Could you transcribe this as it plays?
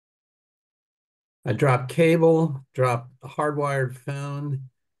I dropped cable, dropped a hardwired phone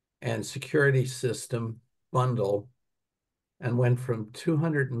and security system bundle and went from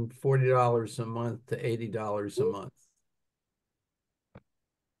 $240 a month to $80 a month.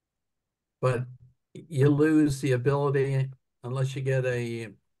 But you lose the ability unless you get a,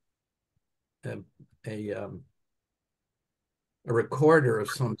 a a recorder of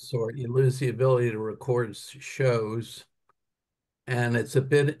some sort. You lose the ability to record shows, and it's a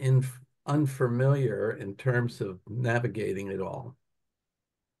bit unfamiliar in terms of navigating it all.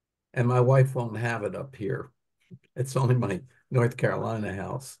 And my wife won't have it up here. It's only my North Carolina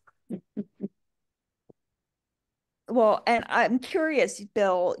house. Well, and I'm curious,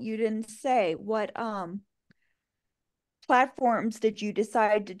 Bill, you didn't say what platforms did you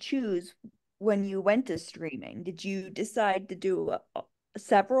decide to choose when you went to streaming? Did you decide to do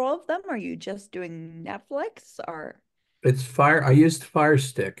several of them? Or are you just doing Netflix or? It's Fire. I used Fire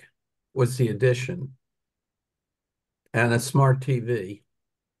Stick was the addition, and a smart TV.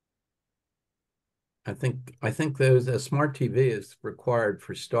 I think those a smart TV is required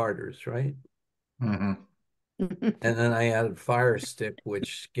for starters, right? Mhm. And then I added Fire Stick,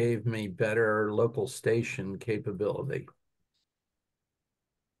 which gave me better local station capability.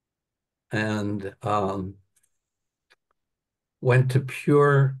 And went to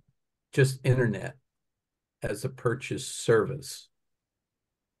pure just internet as a purchase service.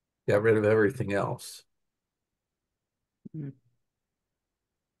 Got rid of everything else.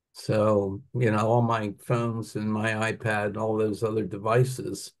 So, all my phones and my iPad and all those other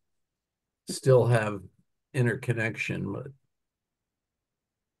devices still have interconnection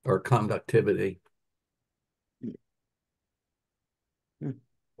or conductivity.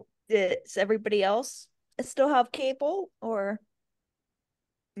 Does everybody else still have cable or?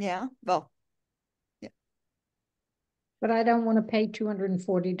 Yeah, well, yeah. But I don't want to pay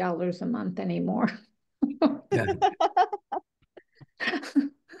 $240 a month anymore. Yeah.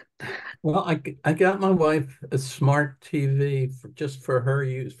 Well, I got my wife a smart TV just for her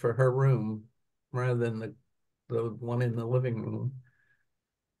use for her room rather than the one in the living room.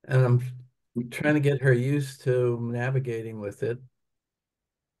 And I'm trying to get her used to navigating with it.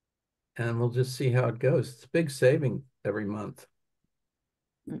 And we'll just see how it goes. It's a big saving every month.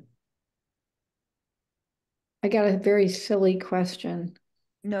 I got a very silly question.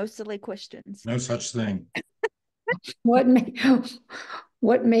 No silly questions. No such thing. What ma-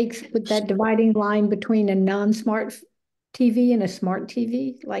 what makes with that dividing line between a non-smart TV and a smart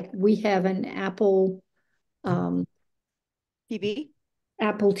TV? Like we have an um, TV?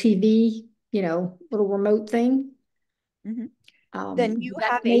 Apple TV, little remote thing. Hmm. Then you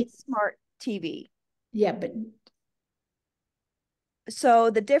That have a make smart TV. yeah, but So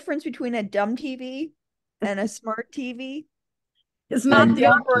the difference between a dumb TV and a smart TV, it's a not the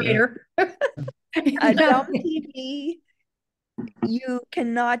dumb operator. a dumb TV, you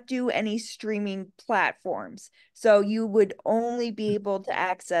cannot do any streaming platforms. So you would only be able to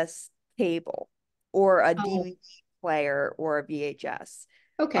access cable or a Oh, DVD player or a VHS.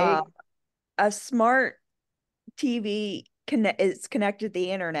 Uh, okay. a smart TV is connected to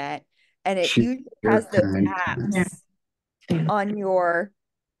the internet, and it usually has those Yeah. apps on your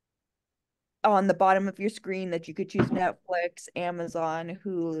on the bottom of your screen that you could choose Netflix, Amazon,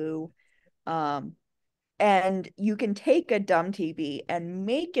 Hulu. Um, and you can take a dumb TV and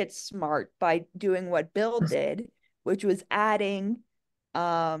make it smart by doing what Bill did, which was adding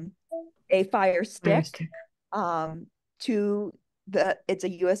um, a Fire Stick um, to it's a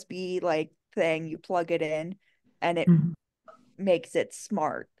USB like thing. You plug it in, and it Mhm. makes it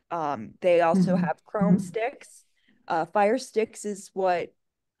smart. They also Mhm. have Chrome sticks. Fire Sticks is what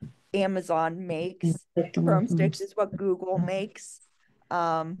Amazon makes. Chrome Sticks is what Google makes.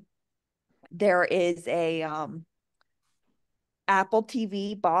 Um, there is a Apple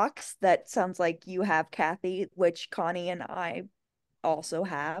TV box that sounds like you have, Kathy, which Connie and I also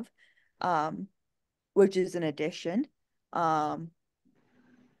have, um, which is an addition. Um,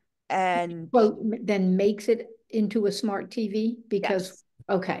 and Well, then makes it into a smart TV because yes,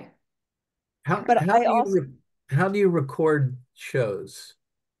 okay. How but how I do you also, how do you record shows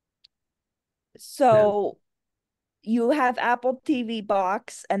now? so you have Apple TV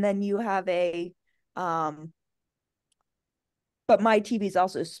box and then you have um, but my TV is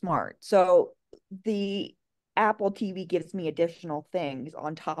also smart. So the Apple TV gives me additional things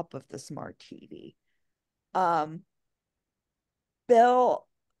on top of the smart TV. Um, Bill,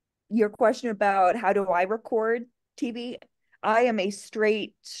 your question about how do I record TV? I am a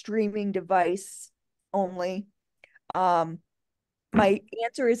straight streaming device only. Um, my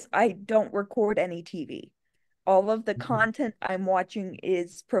answer is I don't record any TV. All of the content I'm watching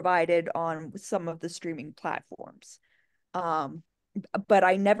is provided on some of the streaming platforms. Um, but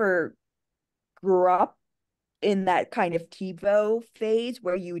I never grew up in that kind of TiVo phase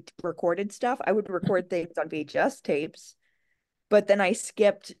where you recorded stuff. I would record things on VHS tapes, but then I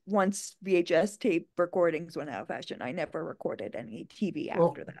skipped once VHS tape recordings went out of fashion. I never recorded any TV Well,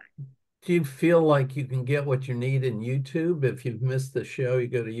 after that. do you feel like you can get what you need in YouTube? If you've missed the show, you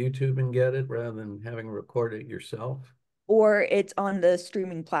go to YouTube and get it rather than having to record it yourself? Or it's on the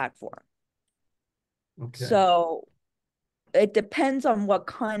streaming platform. Okay. So it depends on what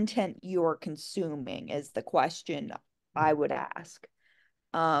content you're consuming, is the question I would ask.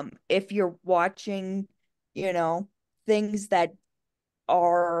 If you're watching, you know, things that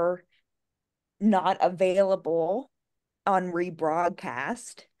are not available on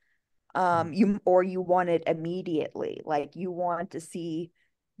rebroadcast, you want it immediately, like you want to see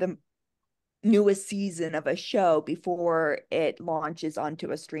the newest season of a show before it launches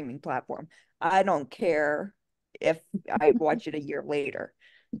onto a streaming platform. I don't care if I watch it a year later.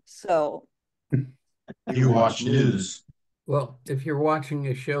 So, You watch news. Well, if you're watching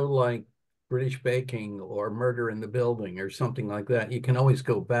a show like British Baking or Murder in the Building or something like that, you can always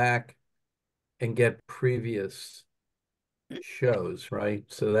go back and get previous shows, right?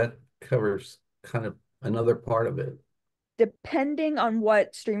 So that covers kind of another part of it. depending on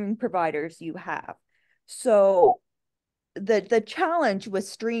what streaming providers you have. So, the challenge with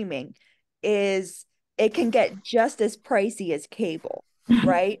streaming is it can get just as pricey as cable,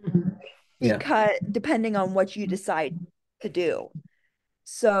 right? Yeah. Because depending on what you decide to do.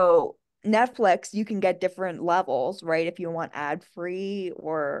 So Netflix, you can get different levels, right? If you want ad free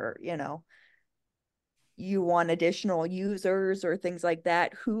or, you want additional users or things like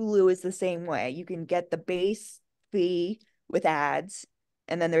that. Hulu is the same way. You can get the base fee with ads,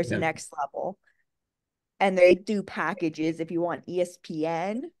 and then there's the Yeah. next level. And they do packages if you want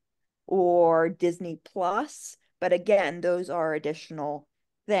ESPN or Disney Plus. But again, those are additional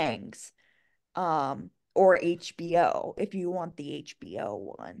things. Or HBO if you want the HBO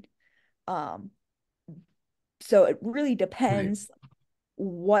one. Um, so it really Right. depends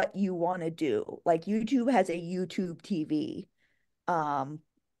what you want to do. Like YouTube has a YouTube TV um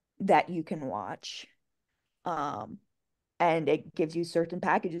that you can watch. Um, and it gives you certain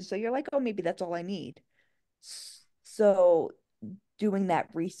packages. So you're like, oh, maybe that's all I need. So doing that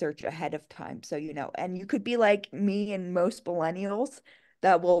research ahead of time. So, and you could be like me and most millennials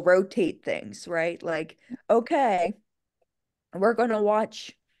that will rotate things, right? Like, okay, we're going to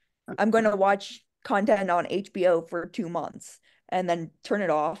watch, I'm going to watch content on HBO for 2 months and then turn it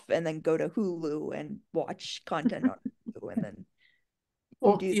off and then go to Hulu and watch content on Hulu and then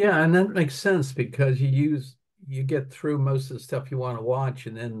Well, do. yeah, and that makes sense because you get through most of the stuff you want to watch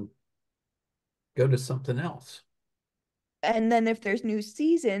and then go to something else. And then if there's new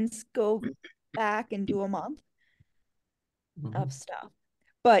seasons, go back and do a month of Mhm. stuff.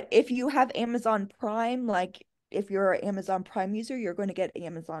 But if you have Amazon Prime, like if you're an Amazon Prime user, you're going to get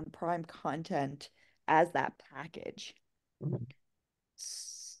Amazon Prime content as that package.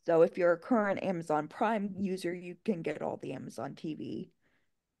 So if you're a current Amazon Prime user, you can get all the Amazon TV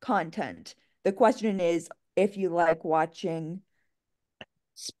content. The question is if you like watching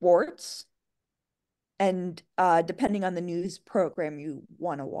sports and depending on the news program you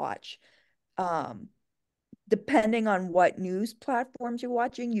want to watch. Um, Depending on what news platforms you're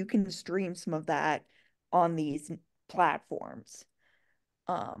watching, you can stream some of that on these platforms.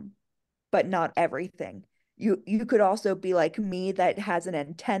 Um, but not everything. You could also be like me that has an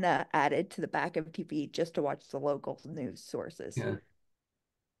antenna added to the back of TV just to watch the local news sources. Yeah.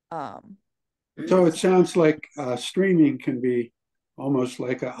 Um, So it sounds like streaming can be almost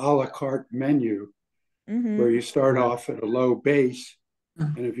like a la carte menu where mhm. you start off at a low base,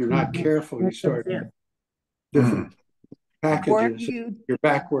 and if you're not careful, you start different Or if packages. you You're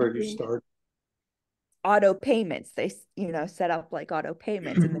back where you do start. auto payments, they set up like auto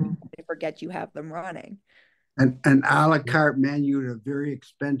payments and then they forget you have them running. An a la carte menu at a very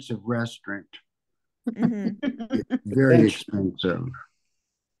expensive restaurant. Hmm. Very Bench. expensive.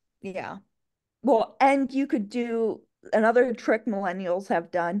 Yeah. Well, and you could do another trick millennials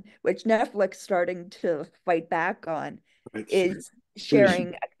have done, which Netflix starting to fight back on, It's is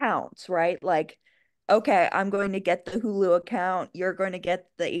sharing accounts, right? Like, okay, I'm going to get the Hulu account, you're going to get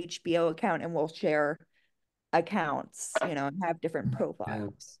the HBO account, and we'll share accounts, and have different Yeah.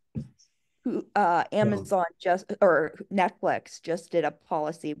 profiles. Who Well, Amazon just or Netflix just did a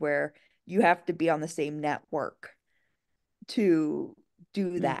policy where you have to be on the same network to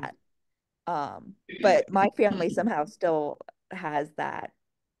do that. But my family somehow still has that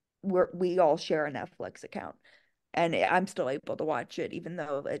we all share a Netflix account, and I'm still able to watch it, even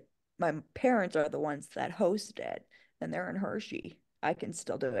though my parents are the ones that host it, and they're in Hershey. I can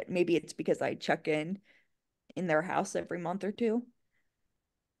still do it. Maybe it's because I check in their house every month or two,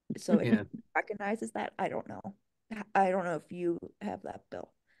 so it Yeah. recognizes that. I don't know. I don't know if you have that,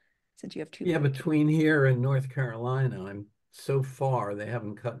 Bill, since you have two Yeah, little between here and North Carolina, I'm so far they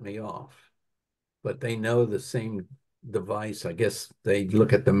haven't cut me off, but they know the same device. I guess they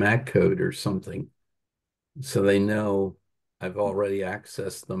look at the MAC code or something, so they know I've already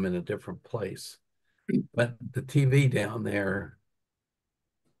accessed them in a different place. But the TV down there,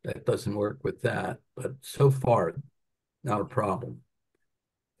 that doesn't work with that. But so far, not a problem.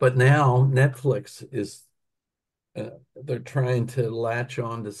 But now Netflix is, they're trying to latch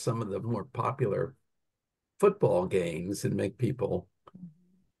on to some of the more popular football games and make people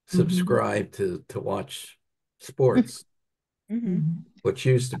subscribe to watch sports, Mm-hmm. which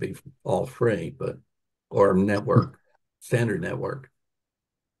used to be all free, but or network, standard network.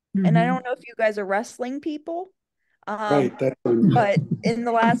 And I don't know if you guys are wrestling people, Right, that's but in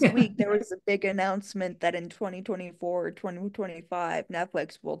the last week there was a big announcement that in 2024 or 2025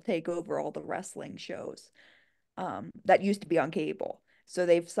 Netflix will take over all the wrestling shows that used to be on cable. So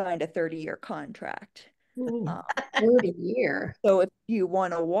they've signed a 30-year contract. Ooh, Um, 30-year. so if you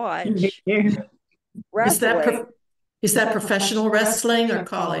want to watch Is that wrestling, is that professional wrestling or yeah,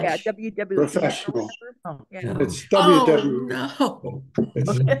 college? WWE or professional. whatever. Yeah. It's Oh WWE. no. It's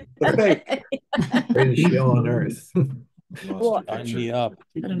Okay. the fake. Greatest show on earth. Well, Sign me up.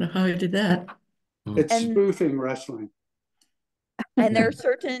 I don't know how I did that. It's and spoofing wrestling. there are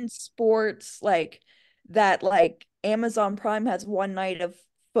certain sports like Amazon Prime has one night of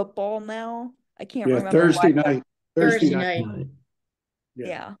football now. I can't Yeah, remember Thursday what. night. Thursday Thursday night. night. Yeah.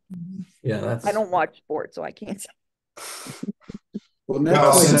 Yeah. Yeah, I that's don't watch sports, so I can't say. Well,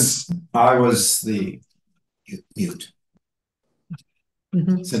 Well, Netflix. since I was the mute,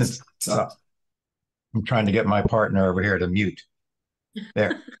 Mhm. since I'm trying to get my partner over here to mute.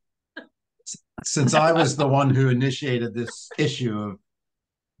 There. Since I was the one who initiated this issue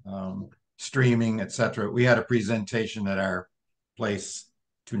of streaming, etc., we had a presentation at our place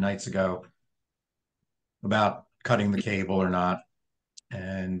 2 nights ago about cutting the cable or not.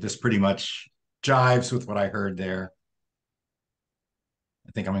 And this pretty much jives with what I heard there.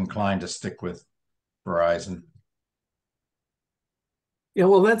 I think I'm inclined to stick with Verizon. yeah,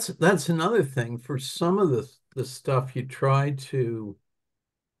 well, that's another thing. For some of the stuff you try to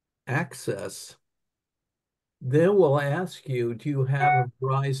access, they will ask you, do you have a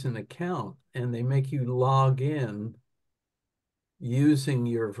Verizon account? And they make you log in using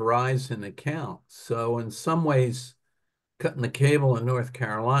your Verizon account. So in some ways, cutting the cable in North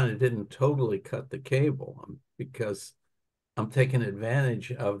Carolina didn't totally cut the cable because I'm taking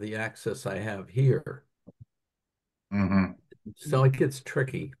advantage of the access I have here. Mm-hmm. So it gets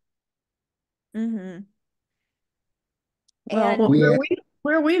tricky. Mm-hmm. Well, And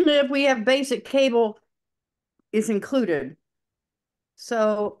where we live, we have basic cable is included.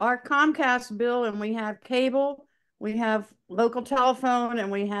 So our Comcast bill, and we have cable, we have local telephone,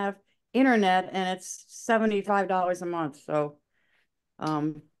 and we have internet, and it's $75 a month. So,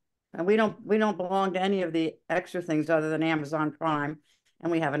 and we don't belong to any of the extra things other than Amazon Prime,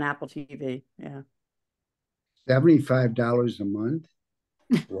 and we have an Apple TV. Yeah. $75 a month?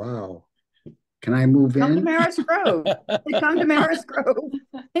 Wow. Can I move Come to in? Marist Grove. Come to Marist Grove.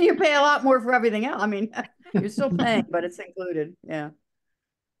 And you pay a lot more for everything else. I mean, you're still paying, but it's included. Yeah.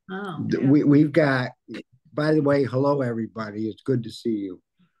 Oh. We've got, by the way, hello, everybody. It's good to see you.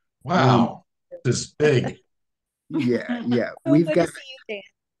 Wow, this is big. Yeah. so We've good got, to see you,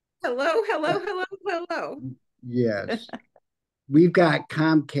 Dan. Hello. yes, we've got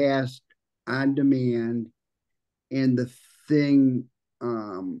Comcast on demand, and the thing,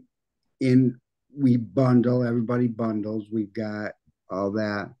 in we bundle, everybody bundles, we've got all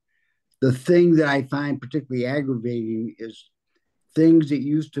that. The thing that I find particularly aggravating is things that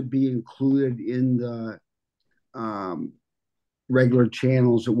used to be included in the regular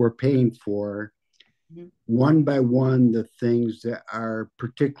channels that we're paying for. Mhm. One by one, the things that are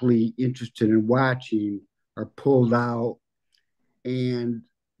particularly interested in watching are pulled out, and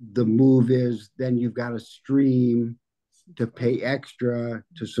the move is then you've got to stream to pay extra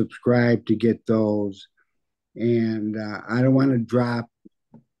to subscribe to get those. And I don't want to drop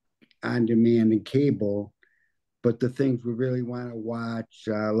on demand and cable, but the things we really want to watch,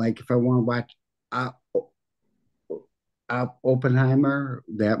 like if I want to watch uh, Oppenheimer,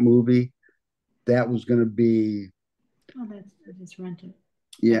 that movie, that was going to be, Oh, that's rented.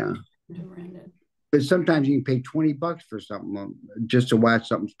 yeah. To rent it. But sometimes you can pay $20 for something just to watch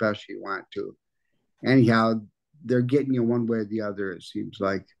something special you want to. Anyhow, they're getting you one way or the other, it seems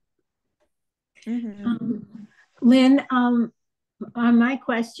like. Lynn, my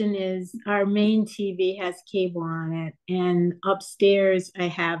question is, our main TV has cable on it, and upstairs I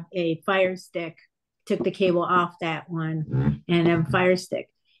have a Fire Stick. Took the cable off that one, and a Fire Stick.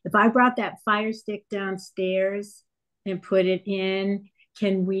 If I brought that Fire Stick downstairs and put it in,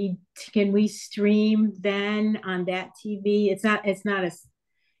 can we stream then on that TV? It's a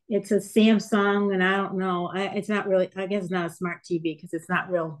Samsung, and I don't know. It's not really. I guess it's not a smart TV because it's not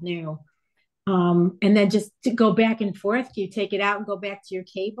real new. And then just to go back and forth, you take it out and go back to your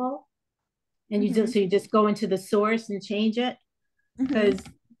cable, and you just go into the source and change it, because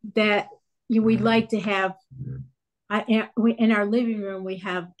we'd like to have. In our living room we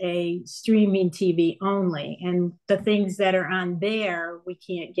have a streaming TV only, and the things that are on there we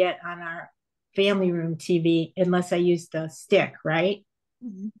can't get on our family room TV unless I use the stick, right?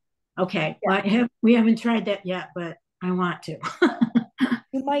 Okay, well, we haven't tried that yet, but I want to.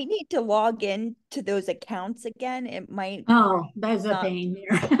 You might need to log in to those accounts again. It might. Oh, that's a pain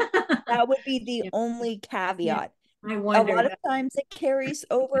there. That would be the only caveat. I A wondered. lot of times it carries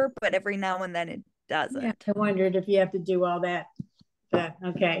over, but every now and then it doesn't. Yeah, I wondered if you have to do all that. But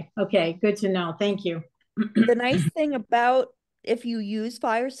okay, good to know. Thank you. The nice thing about if you use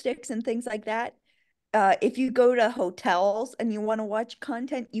Fire Sticks and things like that, if you go to hotels and you want to watch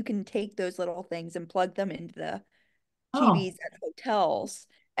content, you can take those little things and plug them into the TVs at hotels,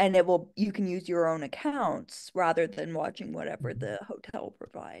 and you can use your own accounts rather than watching whatever the hotel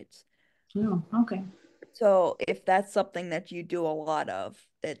provides. Oh, okay. So if that's something that you do a lot of,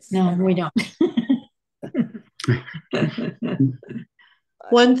 no, we don't.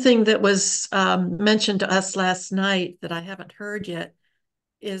 One thing that was mentioned to us last night that I haven't heard yet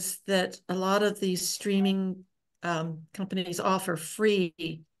is that a lot of these streaming companies offer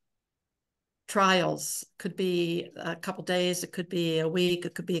free trials. Could be a couple days, it could be a week,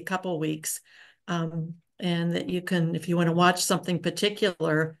 it could be a couple weeks, and that you can, if you want to watch something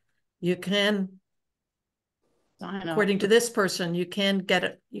particular, you can, according to this person, you can get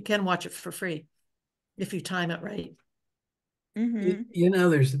it, you can watch it for free if you time it right.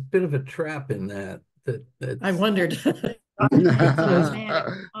 There's a bit of a trap in that. I wondered. Oftentimes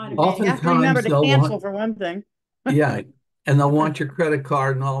you have to remember to cancel want, for one thing. Yeah, and they'll want your credit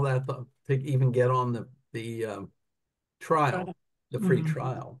card and all that to even get on the trial, the free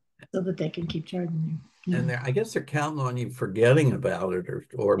trial, so that they can keep charging you. And I guess they're counting on you forgetting about it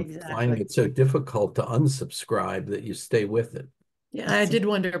or finding it so difficult to unsubscribe that you stay with it. Yeah, I did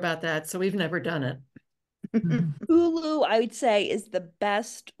wonder about that. So we've never done it. Hulu, I would say, is the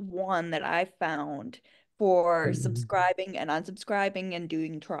best one that I found for subscribing and unsubscribing and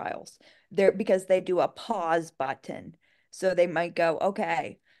doing trials. Because they do a pause button. So they might go,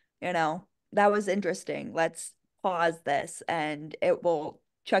 okay, that was interesting. Let's pause this, and it will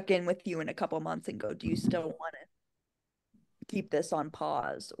check in with you in a couple months and go, do you still want to keep this on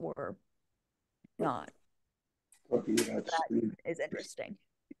pause or not? That is interesting.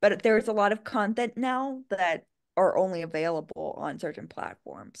 But there's a lot of content now that are only available on certain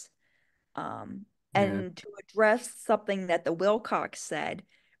platforms. And to address something that the Wilcox said,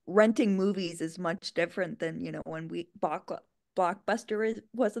 renting movies is much different than, when Blockbuster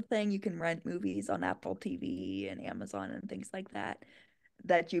was a thing. You can rent movies on Apple TV and Amazon and things like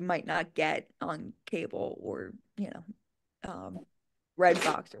that you might not get on cable or,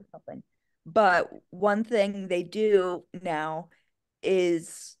 Redbox or something. But one thing they do now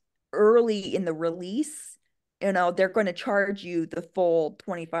is early in the release, they're going to charge you the full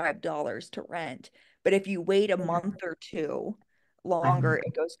 $25 to rent. But if you wait a month or two longer,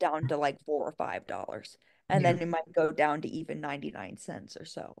 it goes down to like $4 or $5. And then it might go down to even 99 cents or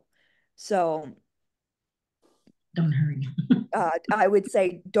so. So don't hurry. I would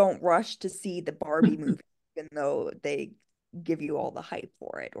say don't rush to see the Barbie movie, even though they give you all the hype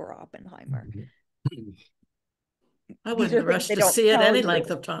for it, or Oppenheimer. I wouldn't rush to see it any length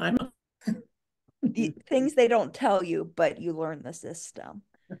of time. The things they don't tell you, but you learn the system.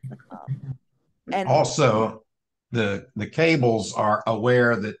 And also, the cables are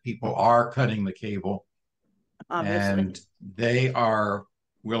aware that people are cutting the cable, obviously, and they are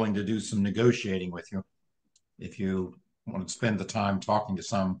willing to do some negotiating with you if you want to spend the time talking to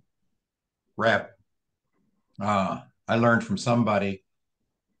some rep. I learned from somebody,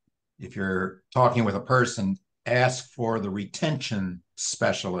 if you're talking with a person, ask for the retention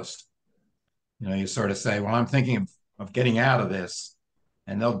specialist. You sort of say, well, I'm thinking of getting out of this,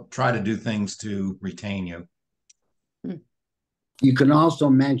 and they'll try to do things to retain you. You can also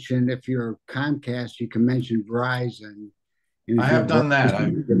mention, if you're Comcast, you can mention Verizon. And if I you're have done that.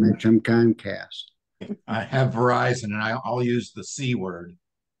 Verizon, you can mention Comcast. I have Verizon and I'll use the C word.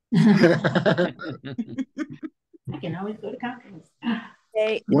 I can always go to conference.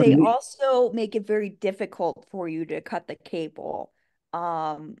 They also make it very difficult for you to cut the cable,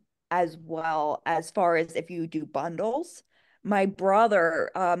 as well as far as if you do bundles. My brother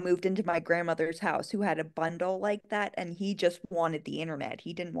moved into my grandmother's house who had a bundle like that, and he just wanted the internet.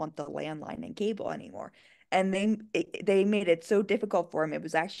 He didn't want the landline and cable anymore. And they made it so difficult for him. It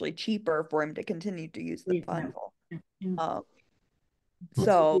was actually cheaper for him to continue to use the bundle. Um,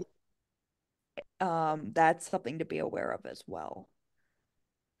 so that's something to be aware of as well,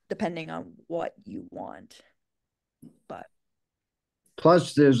 depending on what you want. But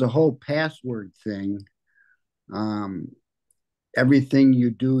Plus, there's a whole password thing. Everything you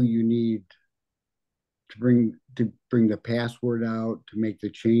do, you need to bring the password out to make the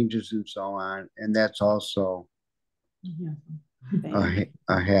changes and so on, and that's also a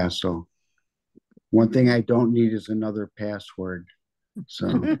hassle. One thing I don't need is another password.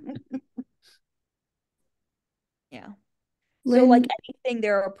 So yeah. So Lynn, like anything,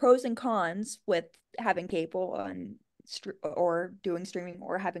 there are pros and cons with having cable on or doing streaming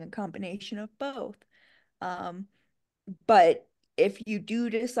or having a combination of both. Um, but if you do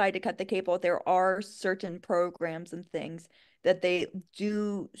decide to cut the cable, there are certain programs and things that they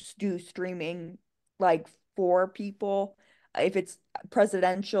do streaming like for people. If it's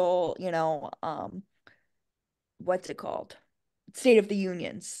presidential, what's it called? State of the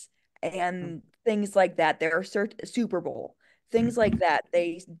Unions and things like that. There are certain Super Bowl, things like that.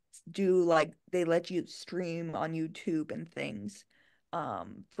 They do like they let you stream on YouTube and things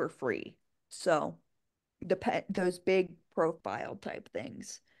for free. So those big profile type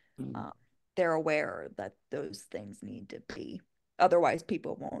things, uh, they're aware that those things need to be. Otherwise,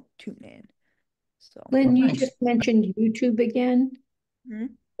 people won't tune in. So, Lynn, you Thanks. just mentioned YouTube again.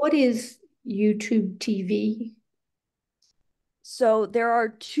 Mhm. What is YouTube TV? So there are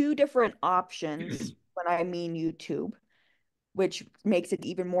two different options when I mean YouTube, which makes it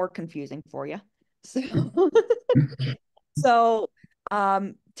even more confusing for you. So, so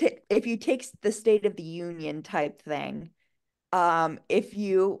if you take the State of the Union type thing, if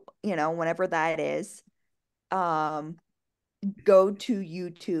whenever that is, um, go to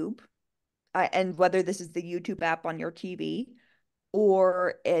YouTube, and whether this is the YouTube app on your TV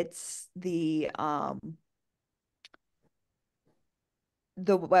or it's the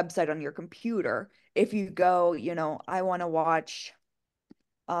website on your computer. If you go, I want to watch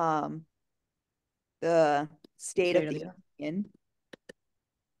um the State of the Union,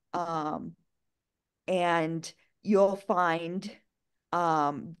 um, and you'll find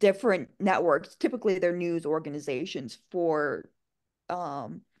different networks. Typically, they're news organizations for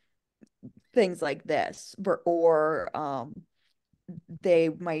um things like this, or they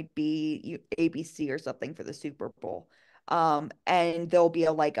might be ABC or something for the Super Bowl. And there'll be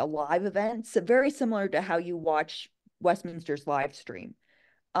a live event, so very similar to how you watch Westminster's live stream.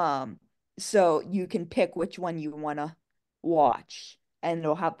 Um, so you can pick which one you want to watch, and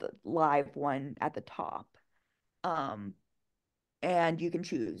it'll have the live one at the top. Um, and you can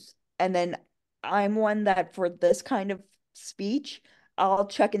choose. And then I'm one that for this kind of speech, I'll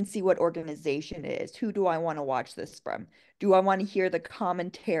check and see what organization it is. Who do I want to watch this from? Do I want to hear the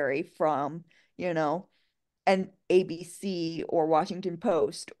commentary from, an ABC or Washington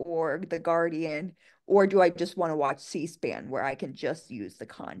Post or The Guardian? Or do I just want to watch C-SPAN where I can just use the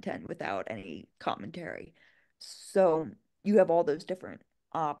content without any commentary? So you have all those different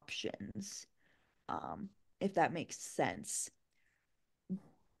options, if that makes sense.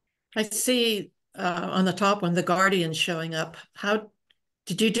 I see on the top one, the Guardian showing up. How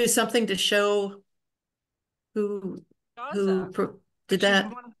did you do something to show who did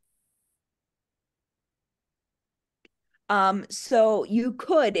that? So you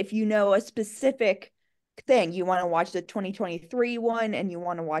could, if you know a specific thing, you want to watch the 2023 one and you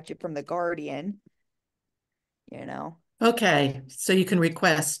want to watch it from The Guardian, you know. Okay, so you can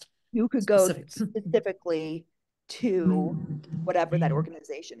request. You could go specifically to whatever that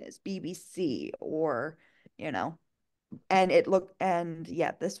organization is, BBC or, and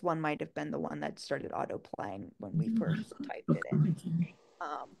yeah, this one might have been the one that started auto playing when we first typed it in.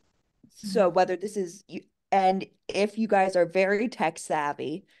 So whether this is you, and if you guys are very tech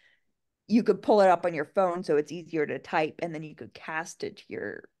savvy, you could pull it up on your phone so it's easier to type, and then you could cast it to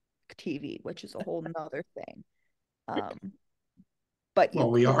your TV, which is a whole nother thing. But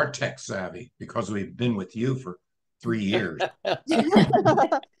Well, we are tech savvy because we've been with you for 3 years.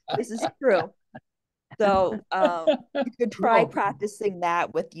 this is true. So you could try Well, practicing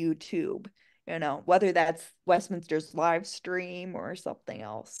that with YouTube, whether that's Westminster's live stream or something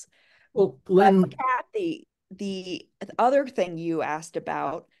else. well, But Lynn, Kathy, the other thing you asked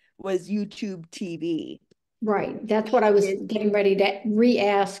about was YouTube TV. Right. That's what I was Is getting ready to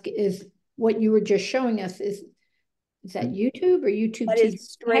re-ask is what you were just showing us is that YouTube or YouTube That TV?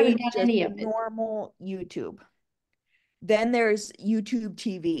 is I haven't straight, done just any of it. normal YouTube. Then there's YouTube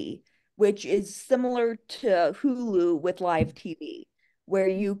TV, which is similar to Hulu with live TV, where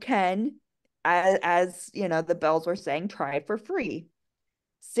you can, as the bells were saying, try it for free.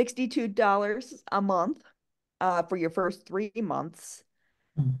 $62 a month for your first 3 months.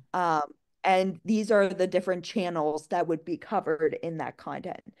 Um, and these are the different channels that would be covered in that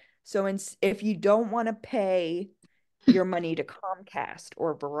content. So if you don't want to pay your money to Comcast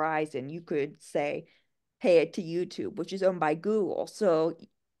or Verizon, you could say pay it to YouTube, which is owned by Google. So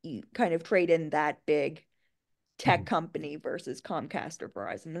you kind of trade in that big tech company versus Comcast or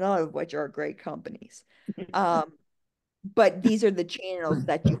Verizon, none of which are great companies. But these are the channels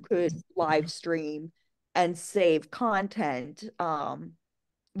that you could live stream and save content.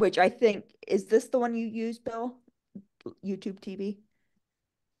 Which I think is this the one you use, Bill? YouTube TV?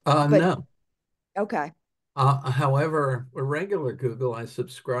 But no. okay. However, a regular Google, I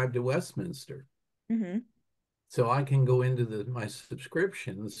subscribe to Westminster. Mm-hmm. So I can go into my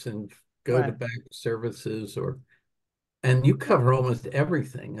subscriptions and go to Right. back services and you cover almost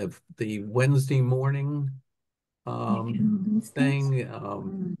everything of the Wednesday morning thing,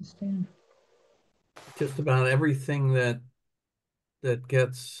 just about everything that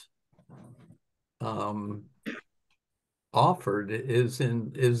gets um, offered is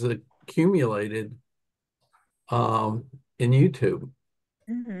accumulated in YouTube.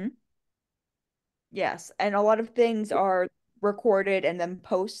 Mm-hmm. Yes, and a lot of things are recorded and then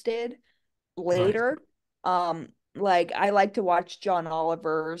posted Right. later. Like I like to watch John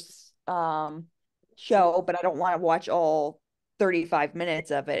Oliver's show, but I don't want to watch all 35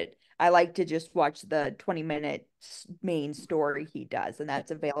 minutes of it. I like to just watch the 20-minute main story he does, and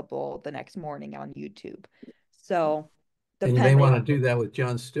that's available the next morning on YouTube. So, And you may depending, want to do that with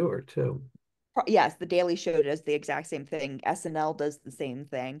Jon Stewart too. yes, The Daily Show does the exact same thing. SNL does the same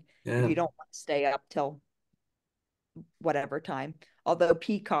thing. If Yeah. you don't want to stay up till whatever time. Although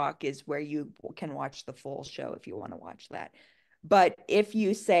Peacock is where you can watch the full show if you want to watch that. But if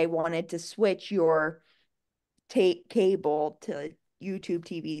you say wanted to switch your cable to YouTube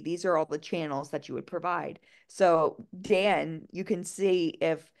TV, these are all the channels that you would provide. So Dan, you can see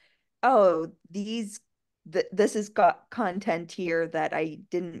if, oh, this has got content here that I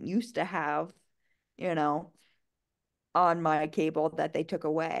didn't used to have, you know, on my cable that they took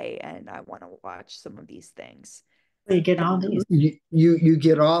away, and I want to watch some of these things. So you get all these. You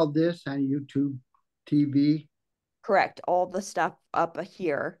get all this on YouTube TV. Correct. All the stuff up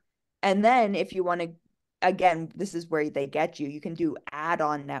here. And then if you want to, again, this is where they get you. You can do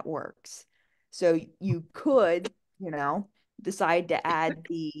add-on networks. So you could, decide to add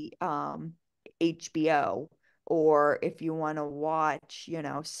the HBO, or if you want to watch,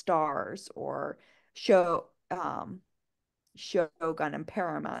 Stars or Shogun and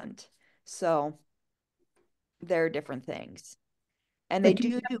Paramount. So there are different things. And they But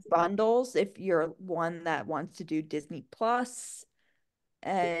do do bundles if you're one that wants to do Disney Plus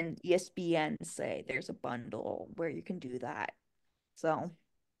and ESPN, say there's a bundle where you can do that. So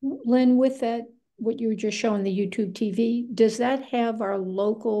Lynn, with that, what you were just showing the YouTube TV, does that have our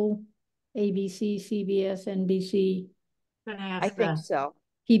local ABC, CBS, NBC, gonna I ask think that. so.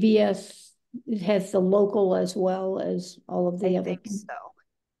 PBS? It has the local as well as all of the I other think things.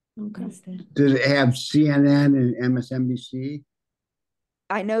 so. Okay. Does it have CNN and MSNBC?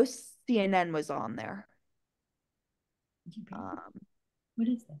 I know CNN was on there. What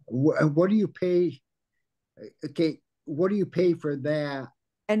is that? What do you pay? Okay, what do you pay for that?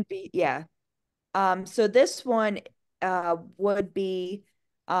 Yeah. So this one would be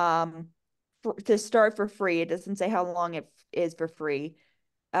to start for free. It doesn't say how long it is for free.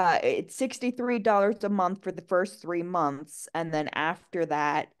 It's $63 a month for the first 3 months, and then after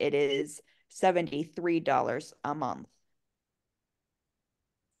that, it is $73 a month.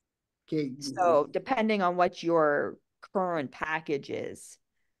 Okay, So depending on what your current package is,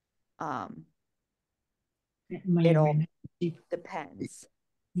 It might or it'll may not be. depends.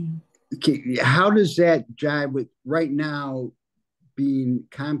 okay, how does that jive with right now being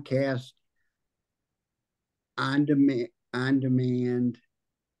Comcast on demand,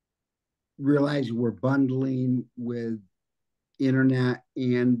 realizing we're bundling with internet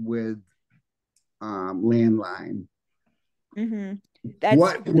and with landline? Mm-hmm.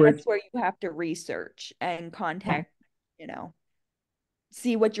 What would That's where you have to research and contact, you know,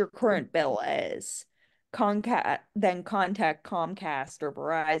 see what your current bill is. Then contact Comcast or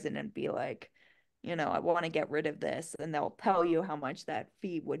Verizon and be like, you know, I want to get rid of this, and they'll tell you how much that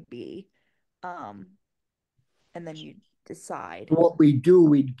fee would be. Um, and then you decide. what we do,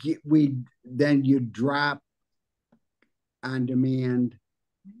 we then you drop on demand,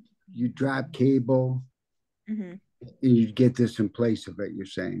 you drop cable, Mm-hmm. and you get this in place of it, you're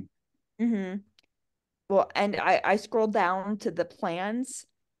saying. Mm-hmm. Well, and I scrolled down to the plans,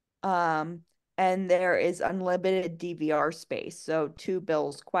 um, and there is unlimited DVR space. So to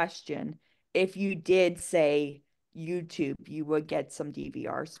Bill's question, if you did say YouTube, you would get some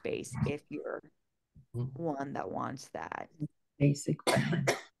DVR space if you're one that wants that. Basic.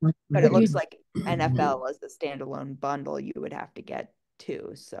 But it looks like NFL as a standalone bundle, you would have to get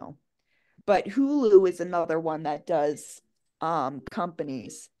two. So, but Hulu is another one that does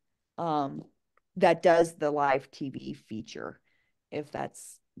companies that does the live TV feature, if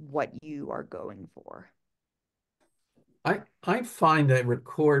that's what you are going for. I find I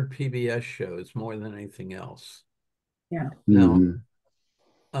record PBS shows more than anything else. Yeah. Now,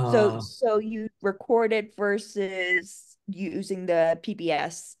 Mhm. So you record it versus using the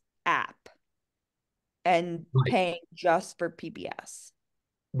PBS app and right. paying just for PBS.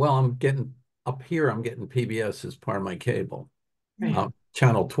 Well, I'm getting up here, I'm getting PBS as part of my cable, Right.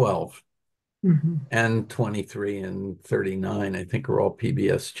 channel 12 Mhm. and 23 and 39, I think are all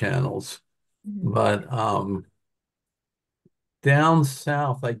PBS channels. Mhm. But down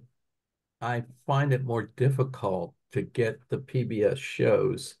south, I find it more difficult to get the PBS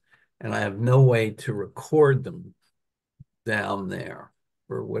shows, and I have no way to record them down there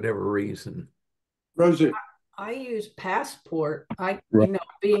for whatever reason. Rosie, I use Passport. Right.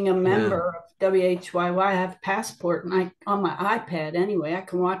 Being a Yeah. member of WHYY, I have Passport, and on my iPad anyway, I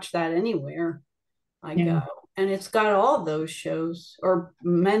can watch that anywhere I Yeah. go, and it's got all those shows or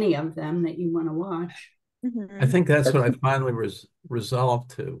many of them that you want to watch. I think that's what I That's- finally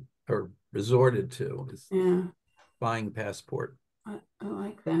resolved to or resorted to is Yeah, buying Passport. I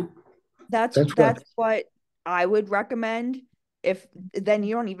like that. That's That's what I would recommend. If then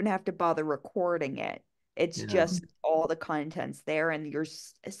you don't even have to bother recording it. It's Yeah. just all the contents there, and you're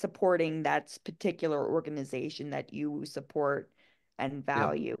supporting that particular organization that you support and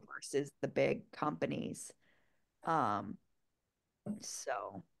value versus the big companies. Um,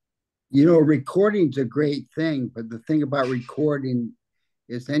 so recording's a great thing, but the thing about recording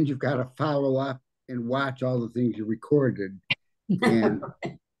is then you've got to follow up and watch all the things you recorded. And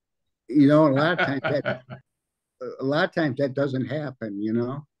a lot of times that doesn't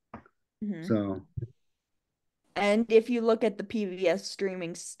happen. mhm. So And if you look at the PBS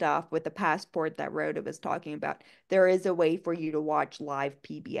streaming stuff with the Passport that Rhoda was talking about, there is a way for you to watch live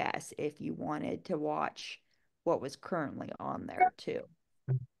PBS if you wanted to watch what was currently on there too.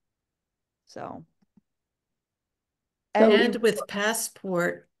 So, And with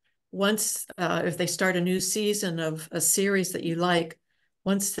Passport, once if they start a new season of a series that you like,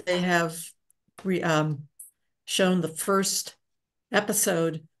 once they have shown the first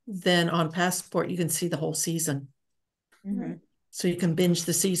episode, then on Passport you can see the whole season. mhm. So you can binge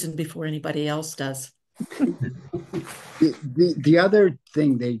the season before anybody else does. the other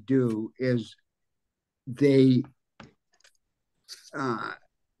thing they do is they uh,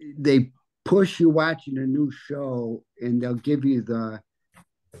 they push you watching a new show, and they'll give you the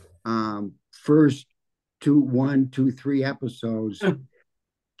first one, two, three episodes,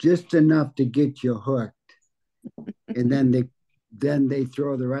 just enough to get you hooked, and then they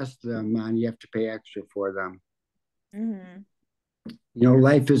throw the rest of them on. You have to pay extra for them. Mhm.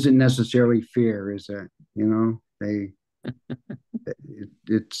 Life isn't necessarily fair, is it?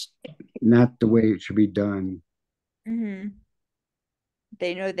 It's not the way it should be done. Mhm.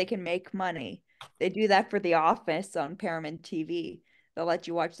 They know they can make money. They do that for The Office on Paramount TV. They'll let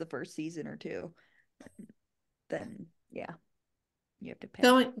you watch the first season or two. Then, yeah, you have to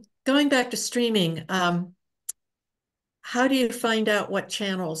pay. Going back to streaming, how do you find out what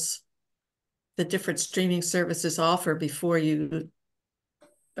channels the different streaming services offer before you,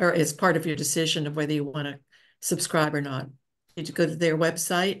 or as part of your decision of whether you want to subscribe or not? Did you go to their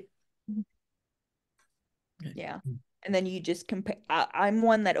website? Yeah. And then you just compare. I'm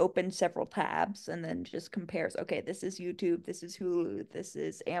one that opens several tabs and then just compares. Okay, this is YouTube, this is Hulu, this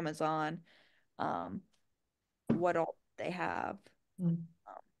is Amazon. What all they have.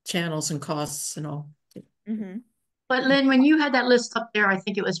 Channels and costs and all. Mm-hmm. But Lynn, when you had that list up there, I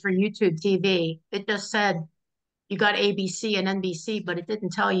think it was for YouTube TV, it just said you got ABC and NBC, but it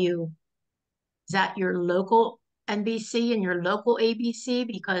didn't tell you, is that your local NBC and your local ABC?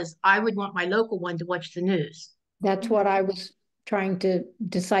 Because I would want my local one to watch the news. That's what I was trying to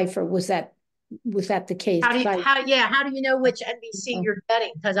decipher. Was that the case? How do you, 'Cause how do you know which NBC you're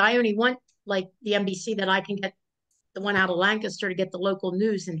getting? Because I only want like the NBC that I can get, the one out of Lancaster, to get the local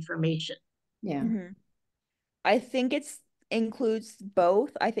news information. yeah. I think it's includes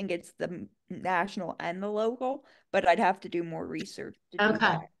both. I think it's the national and the local, but I'd have to do more research to do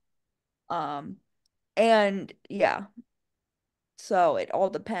Okay. that. And yeah, so it all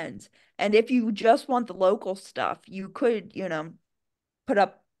depends. And if you just want the local stuff, you could, put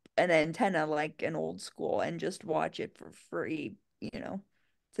up an antenna like an old school and just watch it for free,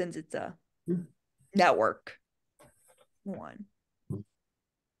 since it's a network one.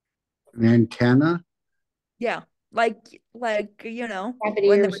 An antenna? Yeah. Like Rabbit when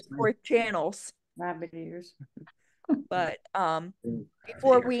there ears. was 4 channels. Rabbit ears. But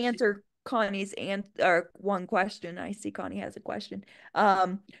before we answer Connie's one question, I see Connie has a question.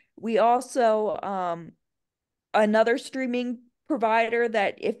 We also another streaming provider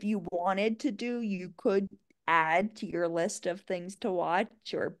that if you wanted to do, you could add to your list of things to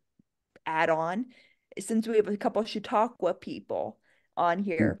watch or add on. Since we have a couple Chautauqua people on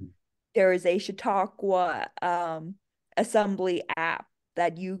here, there is a Chautauqua assembly app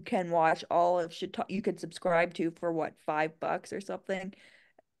that you can watch all of Chautauqua. You could subscribe to for what, $5 or something,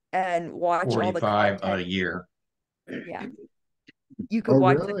 and watch all the 45 a content. year. Yeah. You could Oh,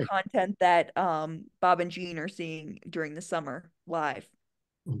 watch really? the content that Bob and Jean are seeing during the summer live.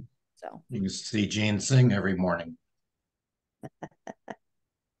 So You can see Gene sing every morning.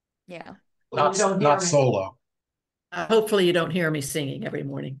 yeah. Not solo. Hopefully you don't hear me singing every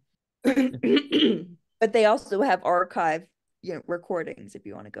morning. But they also have archive, recordings if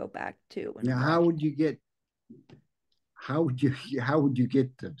you want to go back to. And Now, how would you get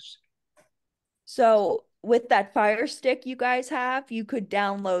this? So with that Fire Stick you guys have, you could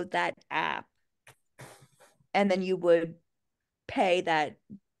download that app, and then you would pay that,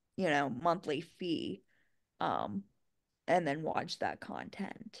 monthly fee, and then watch that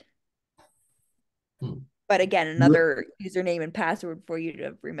content. But again, another username and password for you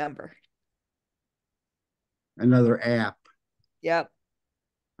to remember. Another app. Yep.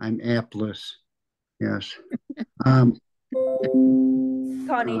 I'm appless. Yes. Connie,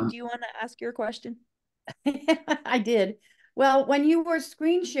 do you want to ask your question? I did. Well, when you were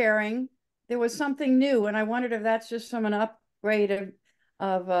screen sharing, there was something new, and I wondered if that's just from an upgrade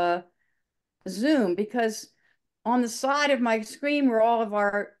of Zoom, because on the side of my screen were all of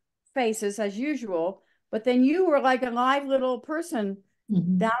our faces as usual, but then you were like a live little person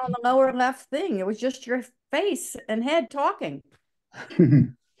down on the lower left thing. It was just your face and head talking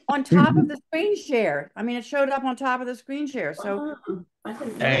on top of the screen share. I mean, it showed up on top of the screen share. So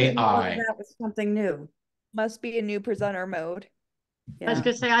AI. that was something new. Must be a new presenter mode. I was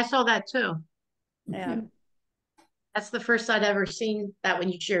gonna say I saw that too. Yeah. That's the first I'd ever seen that when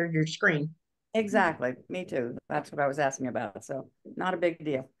you shared your screen. Exactly. Me too. That's what I was asking about. So not a big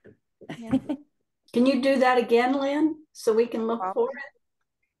deal. Yeah. Can you do that again, Lynn, so we can look for it?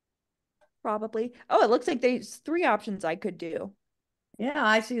 Probably. Oh, it looks like there's 3 options I could do. Yeah,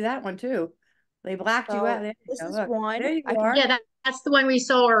 I see that one too. They blacked you out. There you This go. is Look, one. there you I are. Yeah, that's the one we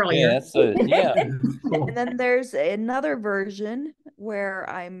saw earlier. Yeah, that's a yeah. And then there's another version where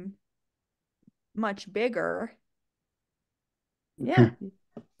I'm much bigger. Yeah.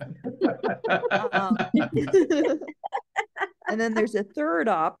 And then there's a third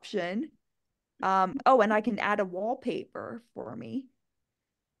option. Oh, and I can add a wallpaper for me.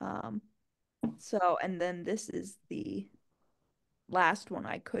 So, and then this is the last one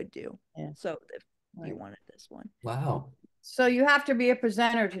I could do. Yeah. So if you wanted this one. Wow. So you have to be a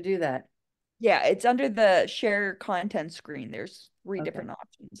presenter to do that. Yeah, it's under the share content screen. There's 3 different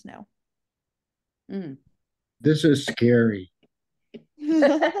options now. This is scary.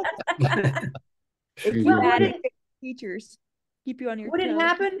 If you added features, keep you on your Would it toes.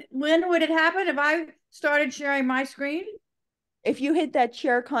 happen, Lynn? Would it happen if I started sharing my screen? If you hit that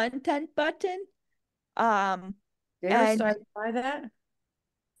share content button, Dare and I try that?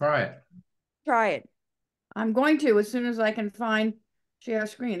 Try it. try it. I'm going to as soon as I can find share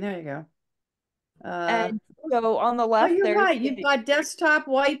screen. There you go. And so on the Oh, left, you're there's right. You've got desktop,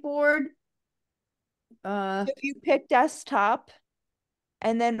 whiteboard. if you pick desktop,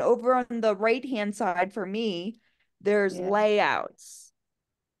 and then over on the right-hand side for me, there's layouts.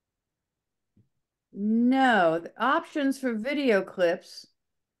 No, the options for video clips,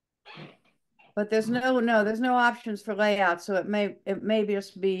 but there's no options for layout. So it may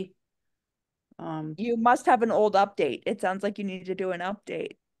just be. You must have an old update. It sounds like you need to do an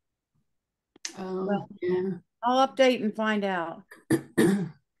update. Well, yeah. I'll update and find out.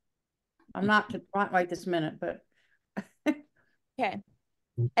 I'm not right this minute, but Okay.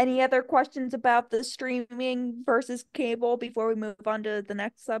 Any other questions about the streaming versus cable before we move on to the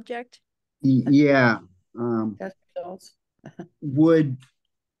next subject? Yeah. test results. Would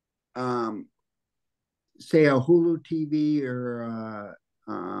say a Hulu TV or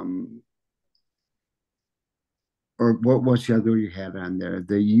what's the other you had on there?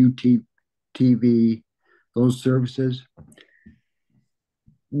 The UTV, those services.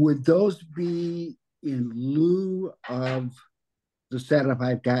 Would those be in lieu of the setup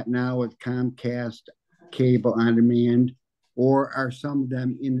I've got now with Comcast cable on demand, or are some of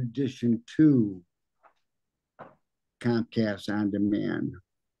them in addition to Comcast on demand?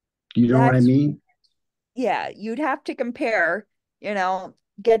 Do you know what I mean? Yeah, you'd have to compare,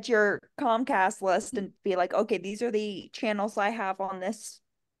 get your Comcast list and be like, okay, these are the channels I have on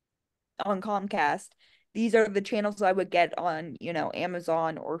Comcast. These are the channels I would get on,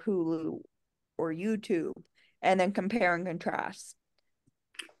 Amazon or Hulu or YouTube, and then compare and contrast.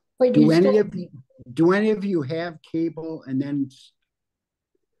 Wait, Do any of you have cable and then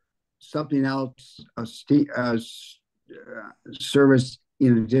something else, service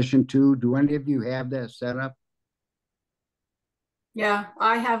in addition to? Do any of you have that set up? Yeah,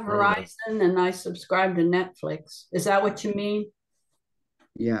 I have Verizon and I subscribe to Netflix. Is that what you mean?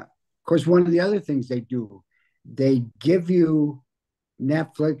 Yeah. Of course, one of the other things they do, they give you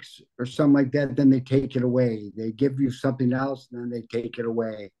Netflix or something like that, then they take it away. They give you something else, and then they take it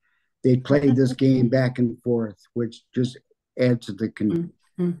away. They play this game back and forth, which just adds to the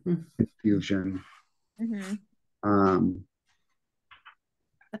confusion. Mm-hmm.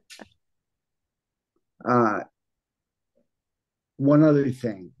 One other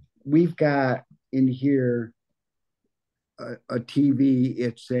thing, we've got in here a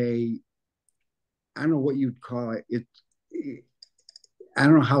TV. I don't know what you'd call it. I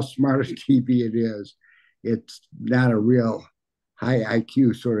don't know how smart a TV it is. It's not a real high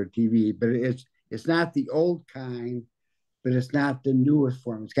IQ sort of TV, but it's not the old kind, but it's not the newest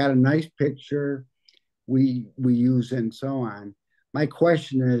form. It's got a nice picture we use and so on. My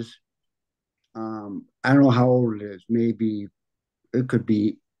question is, I don't know how old it is. Maybe it could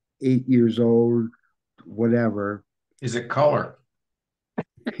be 8 years old, whatever. Is it color?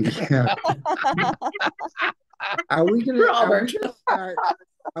 Yeah. Are we gonna start?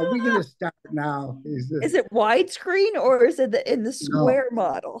 Are we gonna start now? Is it widescreen or is it in the square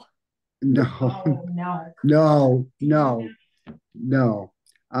model? No, no, no, no.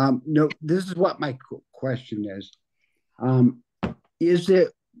 No, this is what my question is. Is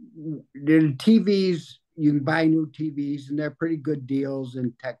it the TVs? You can buy new TVs, and they're pretty good deals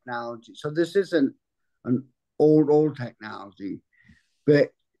in technology. So this isn't an old technology,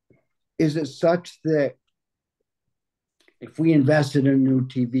 but is it such that if we invested in a new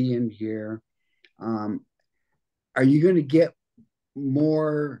TV in here, are you going to get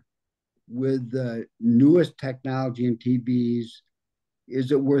more with the newest technology in TVs?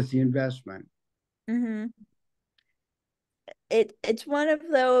 Is it worth the investment? Mm-hmm. It's one of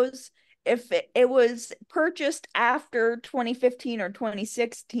those, if it was purchased after 2015 or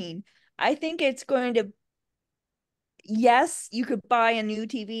 2016, I think it's going to, yes, you could buy a new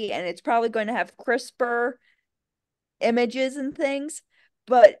TV and it's probably going to have crisper images and things,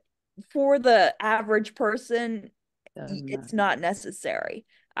 but for the average person, it's not necessary.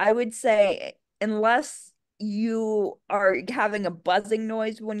 I would say unless you are having a buzzing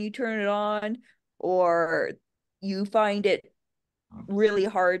noise when you turn it on, or you find it really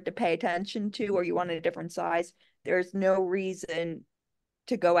hard to pay attention to, or you want a different size, there's no reason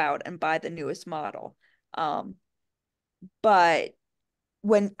to go out and buy the newest model. But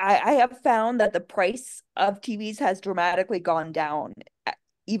when I have found that the price of TVs has dramatically gone down,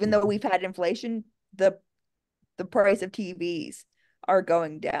 even though we've had inflation, the price of TVs are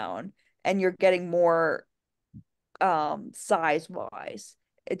going down, and you're getting more size wise.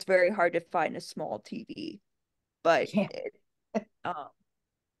 It's very hard to find a small TV, but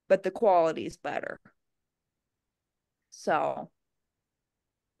but the quality is better. So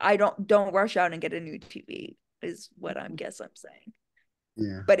I don't rush out and get a new TV is what I guess I'm saying.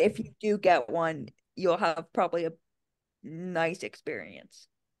 Yeah. But if you do get one, you'll have probably a nice experience.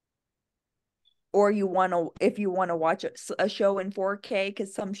 Or if you want to watch a show in 4K,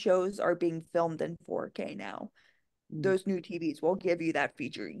 because some shows are being filmed in 4K now. Those new TVs will give you that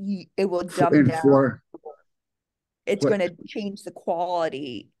feature. It will dumb down. It's going to change the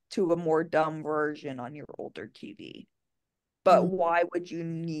quality to a more dumb version on your older TV. But why would you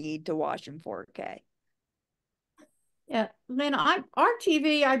need to watch in 4K? Yeah, Lynn, our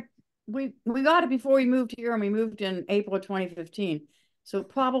TV, we got it before we moved here, and we moved in April of 2015. So it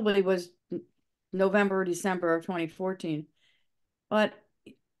probably was November or December of 2014. But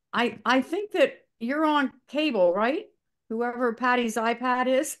I think that you're on cable, right? Whoever Patty's iPad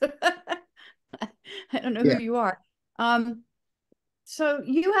is. I don't know Yeah. who you are. So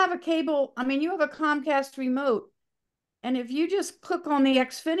you have a cable, I mean, you have a Comcast remote. And if you just click on the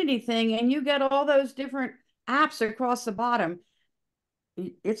Xfinity thing and you get all those different apps across the bottom,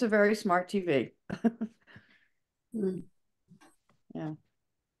 it's a very smart TV. Mm. Yeah.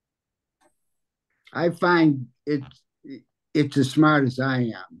 I find it's as smart as I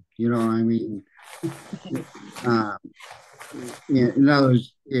am. You know, I mean, uh, in other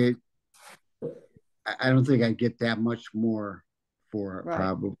words, I don't think I get that much more for it, Right.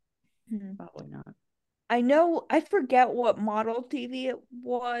 probably. Probably not. I know, I forget what model TV it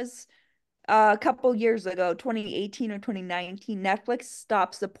was. A couple years ago, 2018 or 2019, Netflix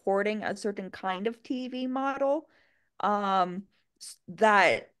stopped supporting a certain kind of TV model.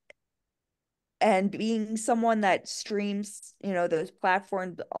 That and being someone that streams, those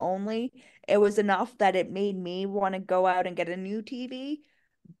platforms only, it was enough that it made me want to go out and get a new TV.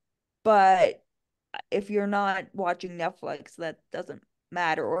 But if you're not watching Netflix, that doesn't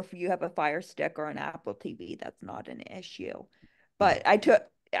matter. Or if you have a Fire Stick or an Apple TV, that's not an issue. But I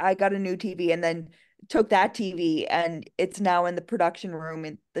got a new TV and then took that TV, and it's now in the production room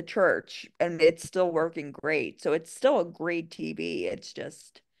in the church, and it's still working great. So it's still a great TV. It's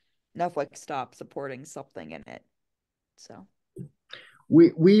just Netflix stopped supporting something in it. So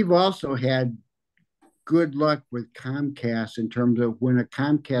We've also had good luck with Comcast in terms of when a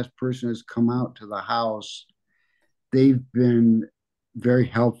Comcast person has come out to the house, they've been very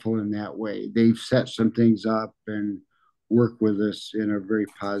helpful in that way. They've set some things up and worked with us in a very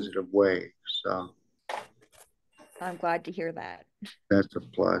positive way. So I'm glad to hear that. that's a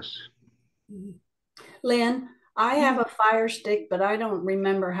plus. Lynn, I have a Fire Stick, but I don't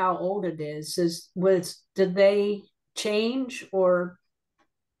remember how old it is. Did they change or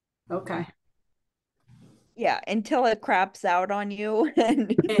okay? Yeah, until it craps out on you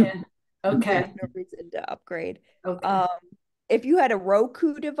and Yeah. there's Okay. no reason to upgrade. Okay. If you had a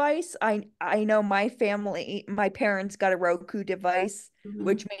Roku device, I know my parents got a Roku device,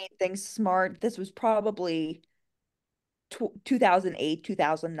 which made things smart. This was probably 2008,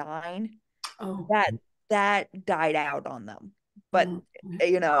 2009. Oh. That died out on them. But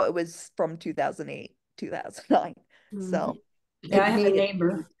it was from 2008, 2009. So Yeah, it I have a made it.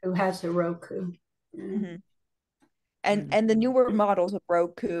 neighbor who has a Roku. Mhm. And the newer models of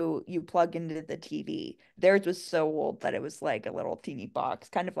Roku, you plug into the TV. Theirs was so old that it was like a little teeny box,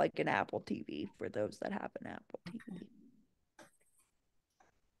 kind of like an Apple TV for those that have an Apple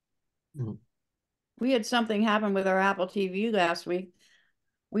TV. We had something happen with our Apple TV last week.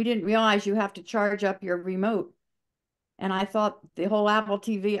 We didn't realize you have to charge up your remote. And I thought the whole Apple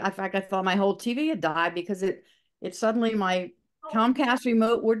TV, in fact, I thought my whole TV had died because it suddenly my Comcast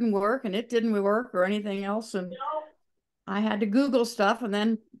remote wouldn't work and it didn't work or anything else. And I had to Google stuff and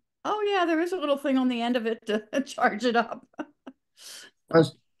then, oh yeah, there is a little thing on the end of it to charge it up.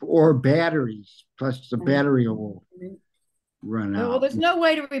 Plus, or batteries, plus the battery will run Well, out. there's no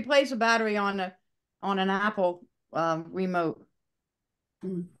way to replace a battery on an Apple remote.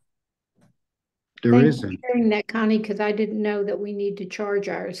 There Thanks for isn't. sharing that, Connie, because I didn't know that we need to charge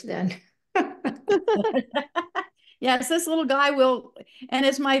ours then. Yes, this little guy will, and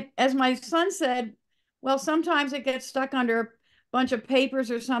as my son said, well, sometimes it gets stuck under a bunch of papers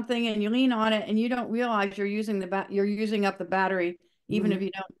or something, and you lean on it, and you don't realize you're using you're using up the battery, even if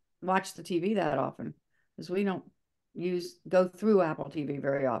you don't watch the TV that often, because we don't go through Apple TV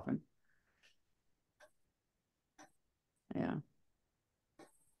very often. Yeah.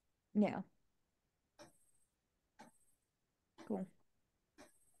 Yeah. Cool.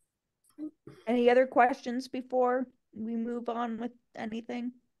 Any other questions before we move on with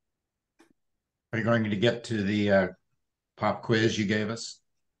anything? Are you going to get to the pop quiz you gave us?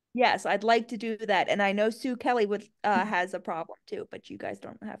 Yes, I'd like to do that. And I know Sue Kelly has a problem too, but you guys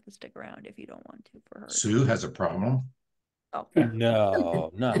don't have to stick around if you don't want to for hers. Sue has a problem. Oh,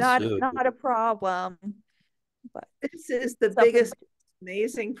 No, not Sue. not a problem. But this is the biggest,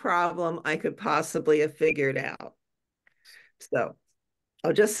 amazing problem I could possibly have figured out. So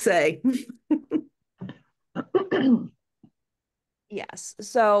I'll just say. Yes.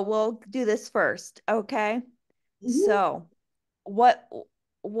 So we'll do this first. Okay. So what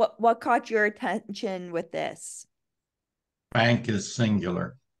caught your attention with this? Bank is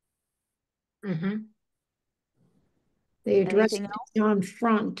singular. They addressed Anything it on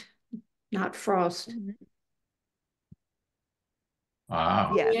front, not frost.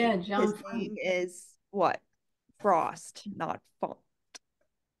 Wow. Yeah, Yeah, his John name is what? Frost, not Font.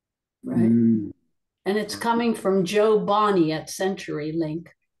 Right. And it's coming from Joe Bonney at CenturyLink.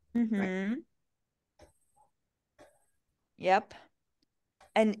 Mm-hmm. Yep.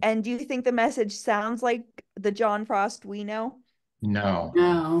 And do you think the message sounds like the John Frost we know? No,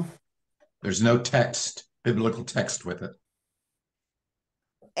 No. there's no text, biblical text with it.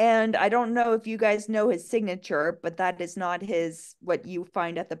 And I don't know if you guys know his signature, but that is not his what you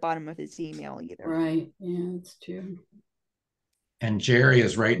find at the bottom of his email either. Right. Yeah, that's true. And Jerry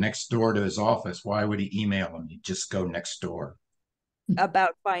is right next door to his office. Why would he email him? He'd just go next door.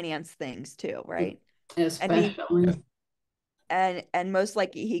 About finance things too, right? Especially. And most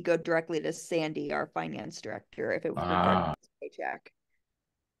likely he'd go directly to Sandy, our finance director, if it was regarding his paycheck.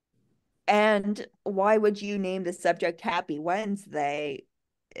 And why would you name the subject Happy Wednesday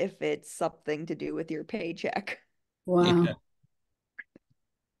if it's something to do with your paycheck? Wow. Yeah.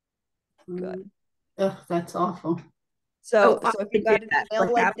 Good. Ugh, that's awful. So I if you got did an that email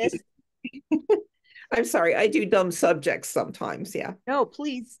for like happy. this, I'm sorry, I do dumb subjects sometimes. Yeah. no,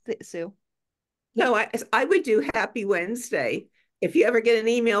 please, Sue. No, I would do Happy Wednesday. If you ever get an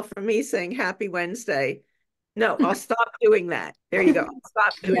email from me saying Happy Wednesday, no, I'll stop doing that. There you go. I'll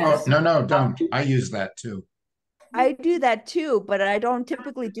stop doing Yes. Oh, no, don't. I use that too. I do that too, but I don't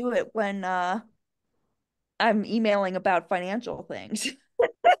typically do it when I'm emailing about financial things.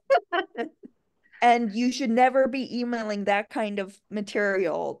 And you should never be emailing that kind of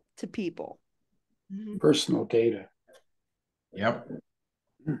material to people. Personal data. Yep.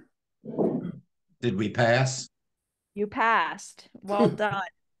 Did we pass? You passed. Well done.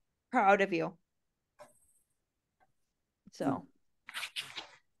 Proud of you. So,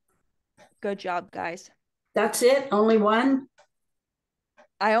 good job, guys. That's it? Only one?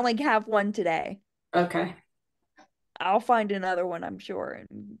 I only have one today. Okay. I'll find another one, I'm sure,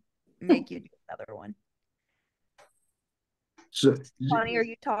 and make you do another one. So, Connie, are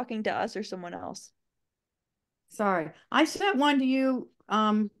you talking to us or someone else? Sorry. I sent one to you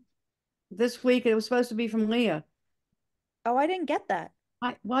this week. It was supposed to be from Leah. Oh, I didn't get that.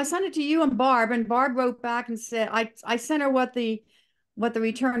 I sent it to you and Barb wrote back and said I sent her what the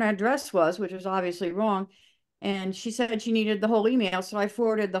return address was, which was obviously wrong. And she said she needed the whole email. So I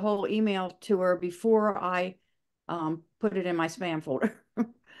forwarded the whole email to her before I put it in my spam folder.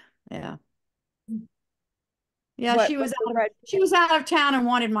 Yeah. Yeah, she was out of town and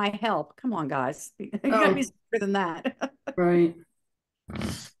wanted my help. Come on, guys. You gotta be smarter than that. Right.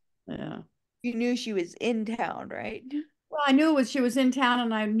 Yeah. You knew she was in town, right? Well, I knew she was in town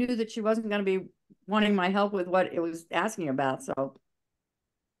and I knew that she wasn't going to be wanting my help with what it was asking about. So,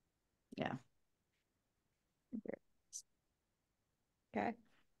 yeah. Okay.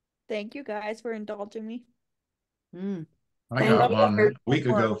 Thank you guys for indulging me. I got one a week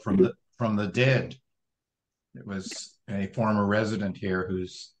ago from the dead. It was a former resident here who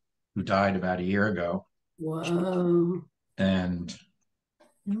died about a year ago. Whoa. And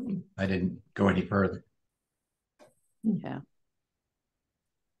I didn't go any further. Yeah.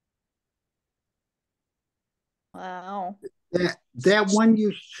 Wow. that one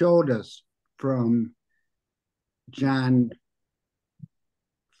you showed us from John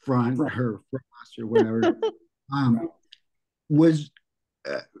Front or Frost or whatever was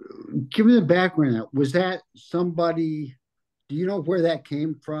give me the background. Was that somebody? Do you know where that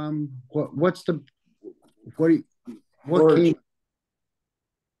came from? What came?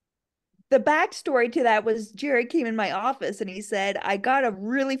 The backstory to that was Jerry came in my office and he said, I got a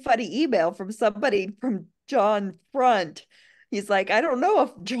really funny email from somebody from John Front. He's like, I don't know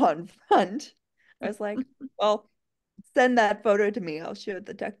if John Front. I was like, well, send that photo to me. I'll show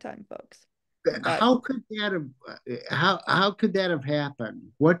the Tech Time folks. How could that have how could that have happened?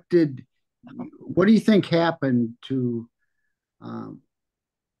 What do you think happened to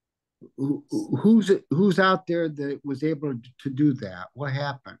who's out there that was able to do that? What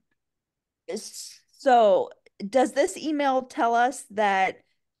happened? So, does this email tell us that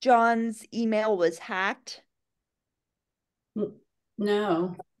John's email was hacked?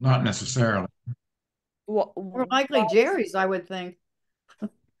 No. Not necessarily. More likely Jerry's, I would think.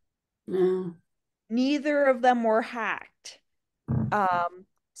 No. Neither of them were hacked.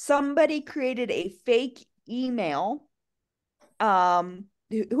 Somebody created a fake email.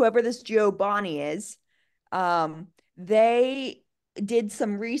 Whoever this Joe Bonney is, they did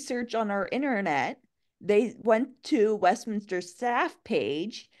some research on our internet. They went to Westminster staff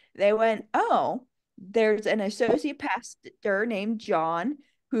page. They went, oh, there's an associate pastor named John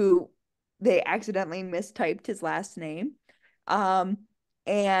who they accidentally mistyped his last name.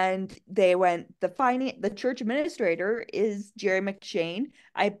 And the church administrator is Jerry McShane.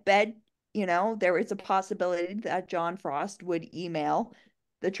 I bet, there is a possibility that John Frost would email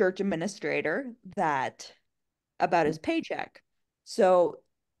the church administrator that about his paycheck. So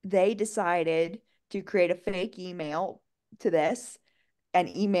they decided to create a fake email to this and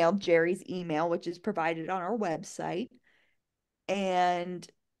emailed Jerry's email, which is provided on our website. And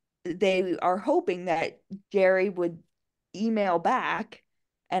they are hoping that Jerry would email back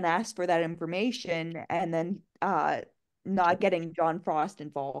and ask for that information and then not getting John Frost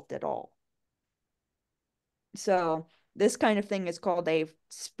involved at all. So this kind of thing is called a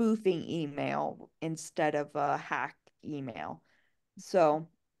spoofing email instead of a hacked email. So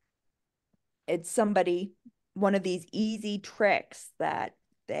it's one of these easy tricks that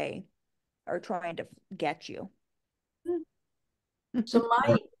they are trying to get you. So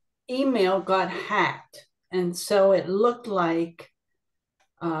my email got hacked, and so it looked like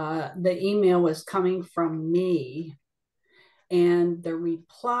the email was coming from me, and the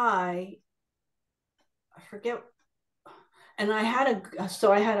reply, I forget. And I had a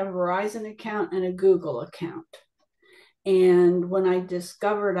Verizon account and a Google account. And when I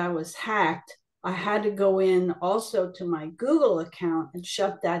discovered I was hacked, I had to go in also to my Google account and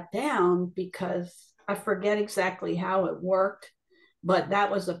shut that down because I forget exactly how it worked, but that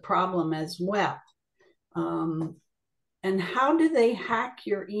was a problem as well. And how do they hack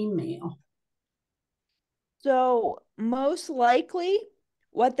your email? So most likely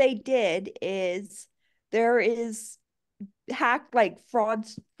what they did is there is hacked like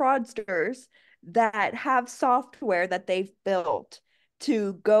fraudsters that have software that they've built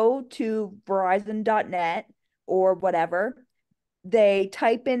to go to Verizon.net or whatever. They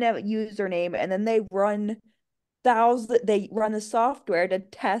type in a username and then they run the software to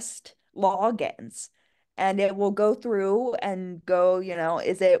test logins. And it will go through and go,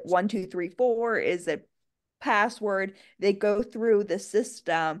 is it 1234? Is it password? They go through the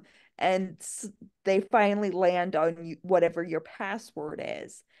system and they finally land on whatever your password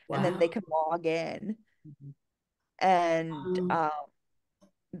is. Wow. And then they can log in. And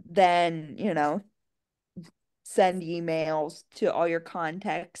then, send emails to all your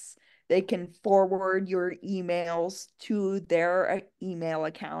contacts. They can forward your emails to their email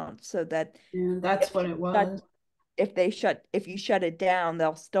account so that that's what it was. If you shut it down,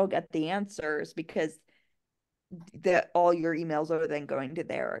 they'll still get the answers because all your emails are then going to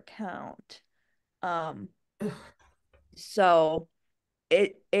their account. So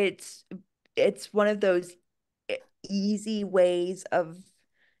it's one of those easy ways of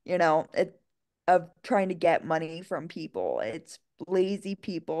of trying to get money from people. It's lazy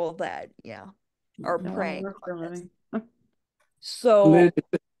people that are preying on this. So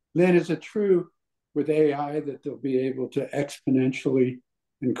Lynn, is it true with AI that they'll be able to exponentially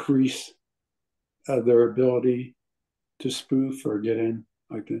increase their ability to spoof or get in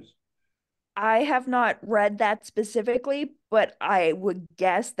like this? I have not read that specifically, but I would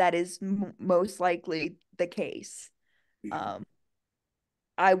guess that is most likely the case.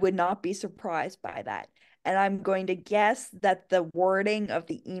 I would not be surprised by that. And I'm going to guess that the wording of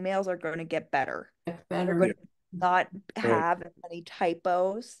the emails are going to get better. They're going to not have as many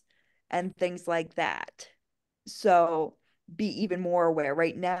typos and things like that. So be even more aware.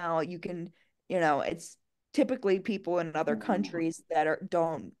 Right now, you can, it's typically people in other countries that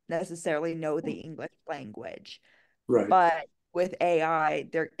don't necessarily know the English language. Right. But with AI,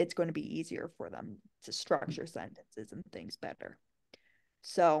 it's going to be easier for them to structure sentences and things better.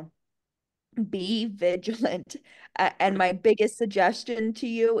 So be vigilant. And my biggest suggestion to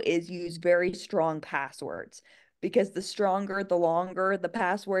you is use very strong passwords because the stronger, the longer the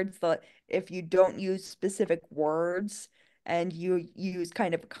passwords, if you don't use specific words and you use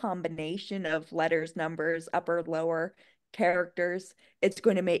kind of a combination of letters, numbers, upper, lower characters, it's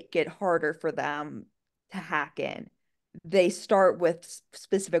going to make it harder for them to hack in. They start with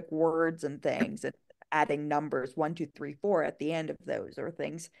specific words and things and adding numbers 1, 2, 3, 4 at the end of those or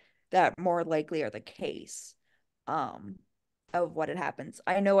things that more likely are the case of what it happens.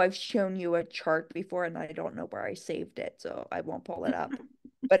 I know I've shown you a chart before and I don't know where I saved it, so I won't pull it up.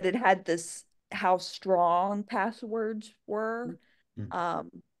 But it had how strong passwords were,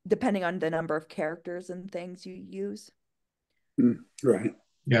 depending on the number of characters and things you use. Right.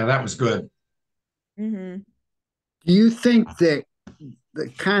 Yeah, that was good. Mm-hmm. Do you think that the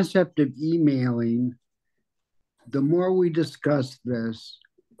concept of emailing, the more we discuss this,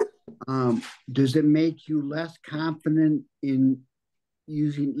 does it make you less confident in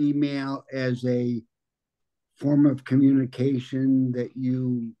using email as a form of communication that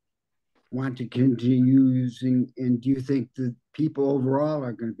you want to continue using? And do you think that people overall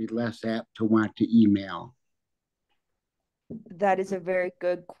are going to be less apt to want to email? That is a very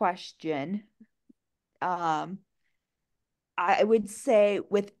good question. Um, I would say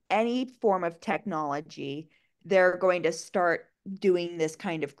with any form of technology, they're going to start doing this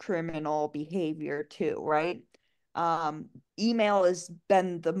kind of criminal behavior too, right? Um, Email has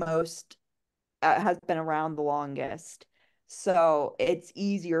been the most has been around the longest. So it's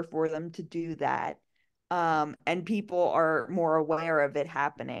easier for them to do that. And people are more aware of it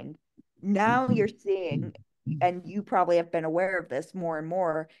happening. Now you're seeing, and you probably have been aware of this more and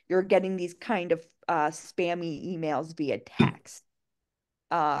more, you're getting these kind of spammy emails via text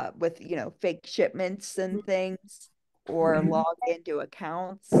with, fake shipments and things or log into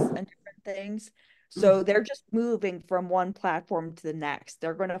accounts and different things. So they're just moving from one platform to the next.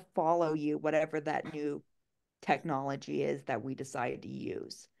 They're going to follow you, whatever that new technology is that we decide to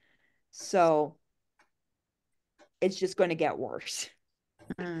use. So it's just going to get worse.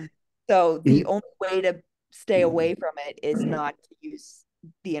 So the only way to stay away from it is not to use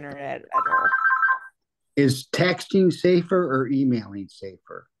the internet at all. Is texting safer or emailing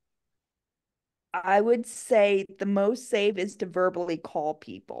safer? I would say the most safe is to verbally call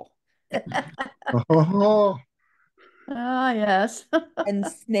people. Oh, Ah, yes. And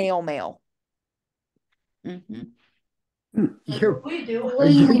snail mail. you're, We do.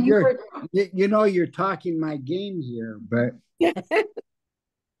 you're talking my game here, but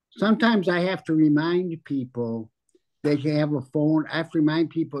sometimes I have to remind people they can have a phone. I have to remind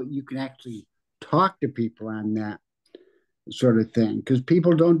people you can actually talk to people on that sort of thing because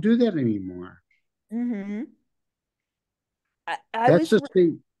people don't do that anymore. Mm-hmm. I That's was the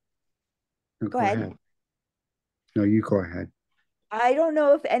thing. No, Go ahead. No, you go ahead. I don't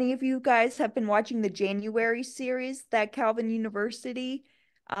know if any of you guys have been watching the January series that Calvin University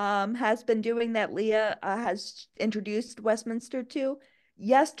has been doing that Leah has introduced Westminster to.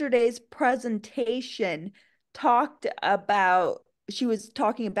 Yesterday's presentation she was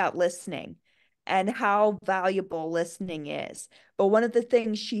talking about listening and how valuable listening is. But one of the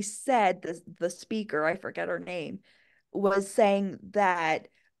things she said, the speaker, I forget her name, was saying that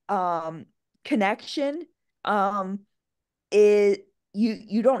connection is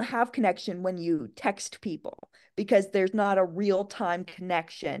you don't have connection when you text people because there's not a real-time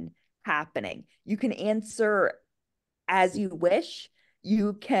connection happening. You can answer as you wish.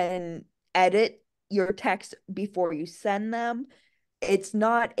 You can edit your text before you send them. It's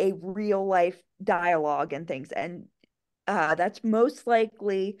not a real life dialogue and things. And that's most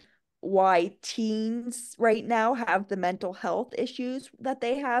likely why teens right now have the mental health issues that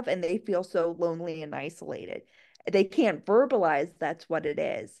they have, and they feel so lonely and isolated. They can't verbalize that's what it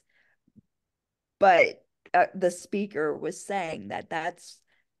is, but the speaker was saying that that's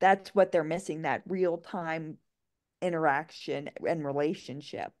what they're missing, that real time interaction and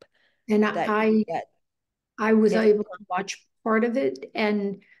relationship And that I was yes. able to watch part of it,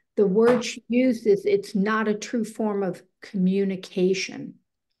 and the word she used is it's not a true form of communication.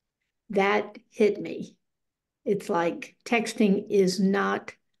 That hit me. It's like texting is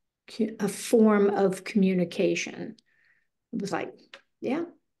not a form of communication. It was like, yeah.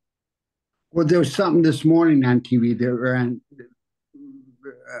 Well, there was something this morning on TV. They were on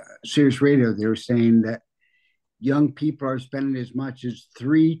Sirius Radio. They were saying that young people are spending as much as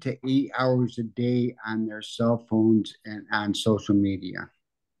 3 to 8 hours a day on their cell phones and on social media.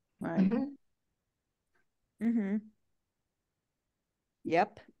 Right. Mm-hmm.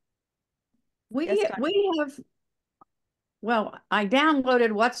 Yep. We have, well, I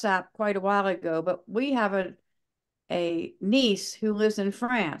downloaded WhatsApp quite a while ago, but we have a niece who lives in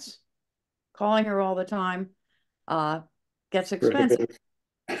France. Calling her all the time gets expensive.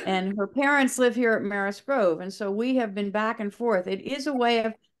 And her parents live here at Maris Grove. And so we have been back and forth. It is a way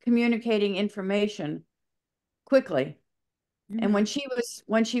of communicating information quickly. And when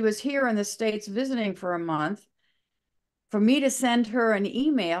she was here in the States visiting for a month, for me to send her an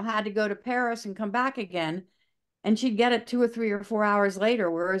email, had to go to Paris and come back again, and she'd get it 2 or 3 or 4 hours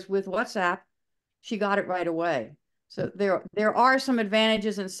later. Whereas with WhatsApp, she got it right away. So there are some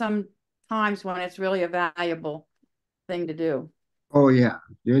advantages and some times when it's really a valuable thing to do. Oh yeah,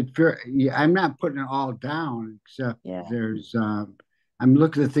 yeah. I'm not putting it all down, except there's. I'm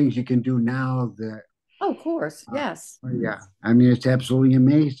looking at the things you can do now that. Oh, of course, yes. Yeah, I mean it's absolutely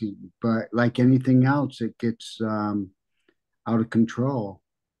amazing, but like anything else, it gets out of control.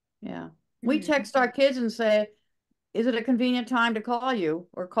 Yeah, we text our kids and say, "Is it a convenient time to call you,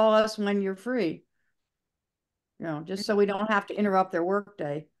 or call us when you're free?" You know, just so we don't have to interrupt their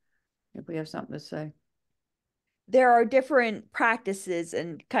workday if we have something to say. there are different practices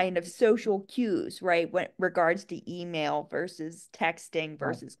and kind of social cues, right? When regards to email versus texting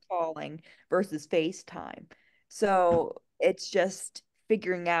versus calling versus FaceTime. So it's just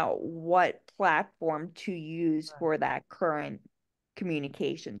figuring out what platform to use for that current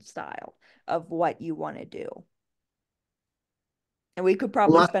communication style of what you want to do. And we could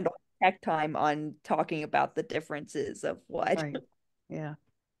probably spend all tech time on talking about the differences of what. Right. Yeah.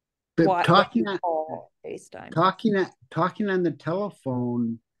 But talking what you call FaceTime. talking on the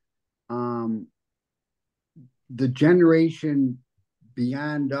telephone, the generation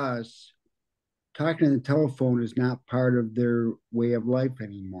beyond us, talking on the telephone is not part of their way of life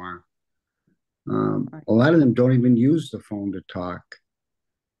anymore. A lot of them don't even use the phone to talk.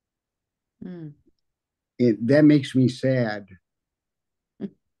 That makes me sad.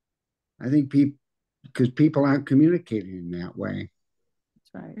 I think because people aren't communicating in that way.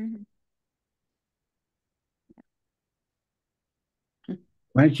 That's right.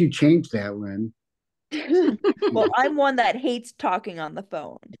 Why don't you change that, Lynn? Well, I'm one that hates talking on the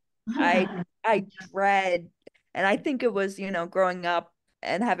phone. I dread, and I think it was, growing up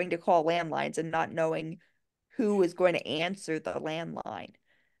and having to call landlines and not knowing who was going to answer the landline.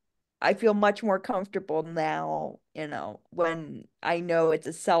 I feel much more comfortable now, when I know it's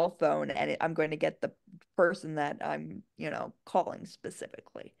a cell phone and I'm going to get the person that I'm, calling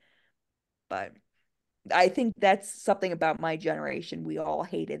specifically. But I think that's something about my generation. We all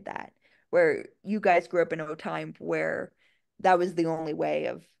hated that, where you guys grew up in a time where that was the only way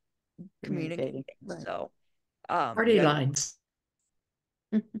of communicating. Right. So, Party lines.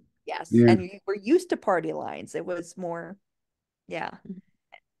 yes, Yeah. and you were used to party lines. It was more, yeah.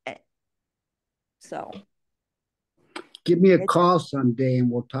 So, give me a call someday and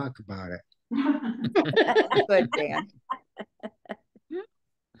we'll talk about it. good, Dan.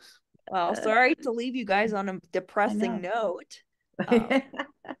 Well, sorry to leave you guys on a depressing note.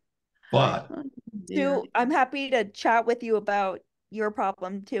 But Sue, I'm happy to chat with you about your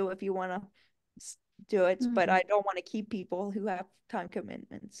problem too if you want to do it, but I don't want to keep people who have time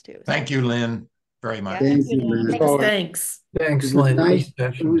commitments too. thank you, Lynn, very much. Thank you, Lynn. Thanks. Thanks, Lynn.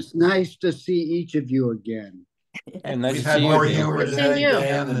 It was nice to see each of you again. And nice We've to had see more you, Dan. humor today, you.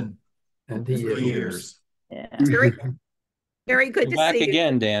 Dan, And than to for you. years. Yeah. Very, very good Come to back see you.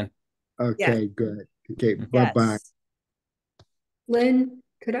 again, Dan. Okay, good. Okay, bye-bye. Yes. Lynn,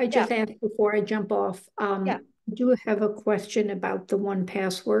 could I just ask before I jump off? Yeah. I do have a question about the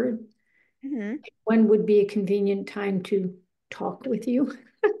 1Password. Mm-hmm. When would be a convenient time to talk with you?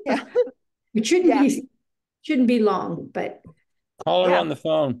 Yeah. It shouldn't be long, but Call her on the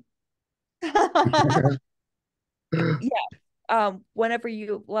phone. Yeah. Whenever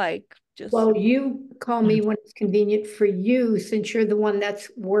you like, just well, you call me when it's convenient for you, since you're the one that's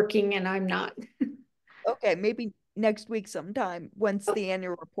working and I'm not. okay, maybe next week sometime once the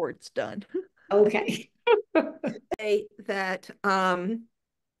annual report's done. Okay. Say that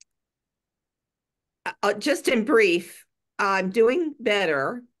just in brief, I'm doing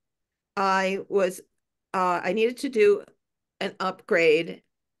better. I needed to do an upgrade,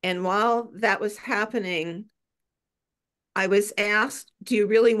 and while that was happening, I was asked, do you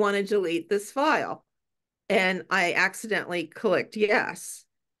really want to delete this file? And I accidentally clicked yes.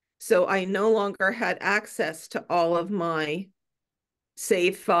 So I no longer had access to all of my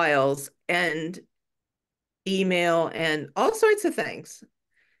saved files and email and all sorts of things.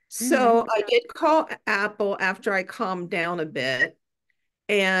 So I did call Apple after I calmed down a bit.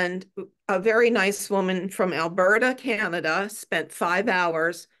 And a very nice woman from Alberta, Canada, spent 5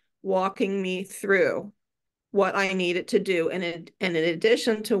 hours walking me through what I needed to do. And in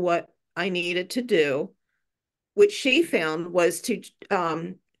addition to what I needed to do, which she found was to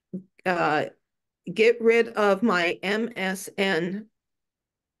get rid of my MSN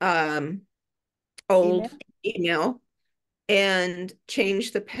old email and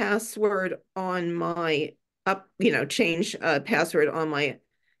change the password on my change password on my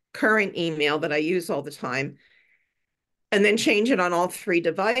current email that I use all the time, and then change it on all 3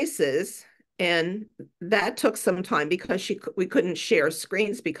 devices. And that took some time because we couldn't share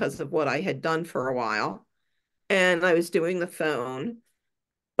screens because of what I had done for a while. And I was doing the phone,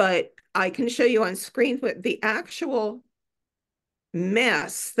 but I can show you on screen, but the actual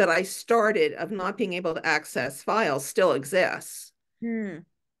mess that I started of not being able to access files still exists. Yeah.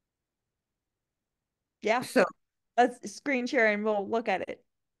 So let's screen share and we'll look at it.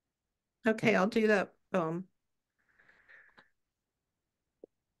 Okay, I'll do that. Come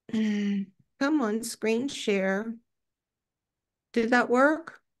on, screen share. Did that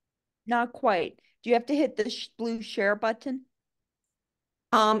work? Not quite. Do you have to hit the blue share button?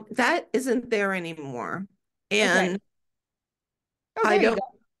 That isn't there anymore. And Oh, I there you don't,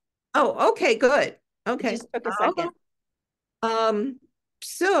 go. oh, okay, good. It Okay. just took a second. Um,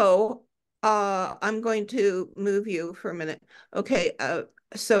 so I'm going to move you for a minute. Okay,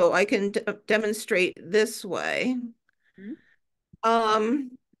 so I can demonstrate this way. Mhm.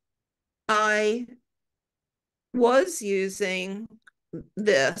 I was using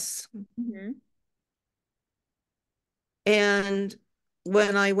this, Mhm. and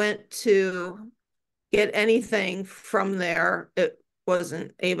when I went to get anything from there, I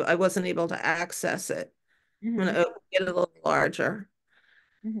wasn't able to access it. I'm Mhm. gonna get it a little larger.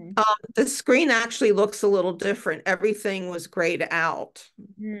 Mhm. The screen actually looks a little different. Everything was grayed out.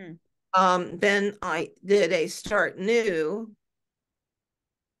 Mhm. Then I did a start new.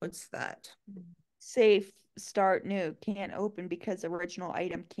 What's that? Safe start new can't open because original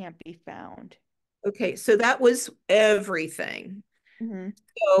item can't be found. Okay, so that was everything. Mhm.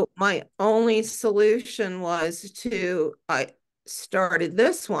 So my only solution was I started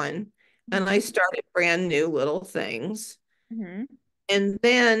this one and I Mhm. started brand new little things. Mhm. And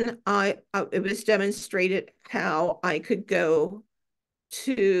then it was demonstrated how I could go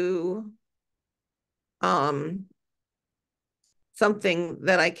to um something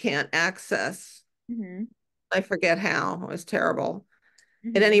that I can't access. Mhm. I forget how. It was terrible.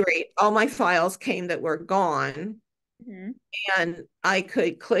 At Mhm. any rate, all my files came that were gone, Mhm. and I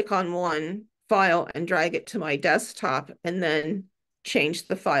could click on one file and drag it to my desktop and then change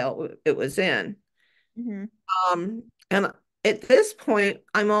the file it was in. Mhm. And at this point,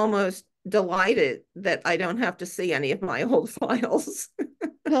 I'm almost delighted that I don't have to see any of my old files.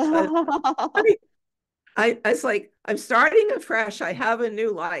 I was like, I'm starting afresh. I have a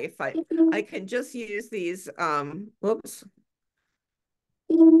new life. I can just use these whoops.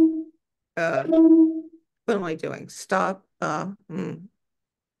 What am I doing? Stop. I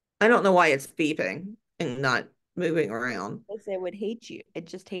don't know why it's beeping and not moving around. Because it would hate you. It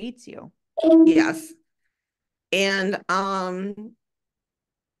just hates you. Yes. And I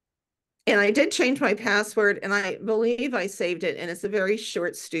did change my password, and I believe I saved it, and it's a very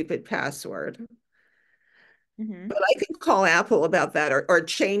short, stupid password. Mhm. But I can call Apple about that, or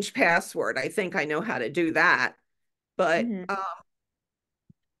change password. I think I know how to do that. But Mhm.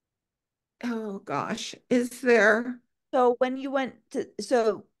 oh gosh, is there? So when you went to,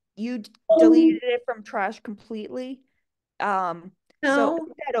 so you deleted it from trash completely. So No.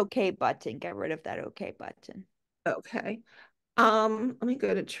 hit that OK button. Get rid of that OK button. Okay. Let me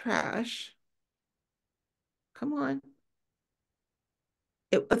go to trash. Come on.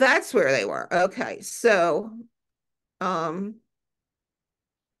 That's where they were. Okay. Um,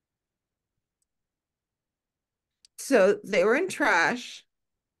 so they were in trash,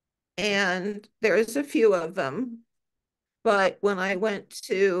 and there's a few of them. But when I went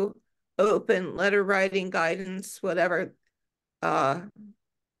to open letter writing guidance, whatever, uh,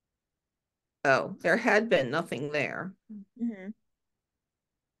 oh, there had been nothing there. Mhm.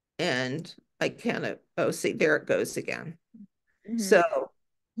 And I kind of, oh, see, there it goes again. Mhm. So,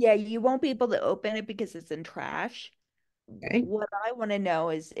 Yeah, you won't be able to open it because it's in trash. okay. What I want to know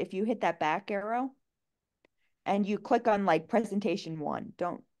is if you hit that back arrow and you click on like presentation one,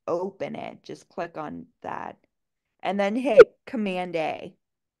 don't open it, just click on that and then hit Command A.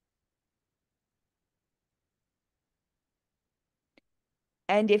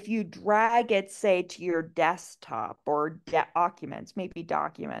 And if you drag it, say, to your desktop or documents, maybe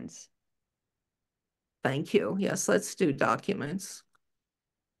documents. Thank you. Yes, let's do documents.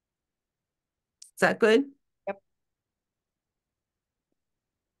 Is that good? Yep.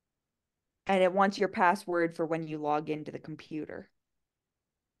 And it wants your password for when you log into the computer.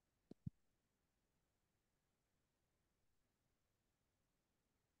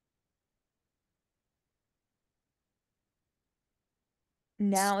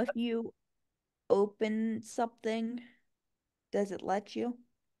 Now, if you open something, does it let you?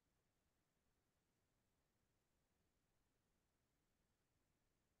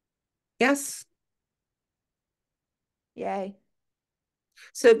 Yes. Yay.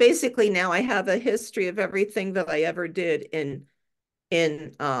 So basically now I have a history of everything that I ever did in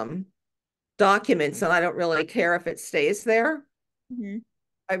documents, and I don't really care if it stays there. Mm-hmm.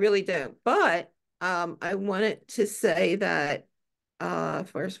 I really don't. But I wanted to say that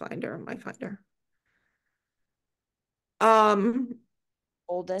where's Finder? My Finder. Um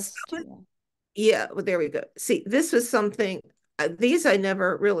Oldest. Yeah. yeah, well, there we go. See, this was something these I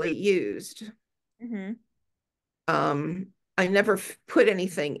never really used. Mm-hmm. I never put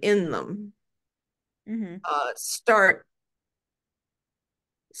anything in them. Mm-hmm. Start.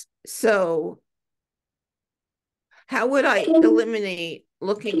 So how would I eliminate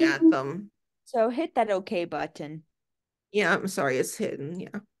looking at them? So hit that OK button. Yeah, I'm sorry, it's hidden.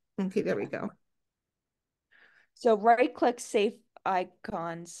 Yeah. Okay, there we go. So right click save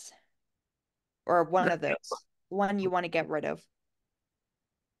icons or one of those, one you want to get rid of.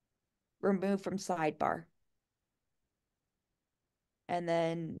 Remove from sidebar. And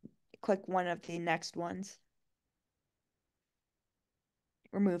then click one of the next ones.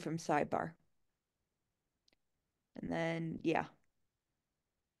 Remove from sidebar. And then, yeah.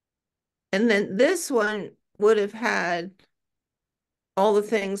 And then this one would have had all the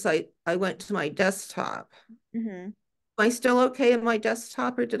things I went to my desktop. Mm-hmm. Am I still okay in my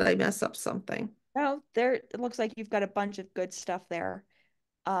desktop or did I mess up something? No, there it looks like you've got a bunch of good stuff there.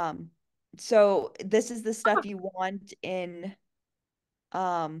 So this is the stuff you want in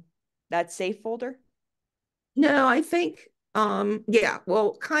that safe folder? No, I think yeah,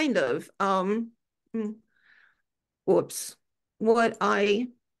 well, kind of. Whoops. What I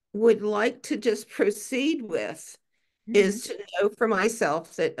would like to just proceed with is to know for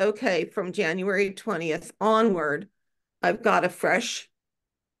myself that, okay, from January 20th onward, I've got a fresh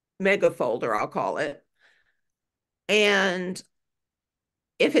mega folder, I'll call it. And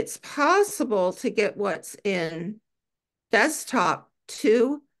if it's possible to get what's in desktop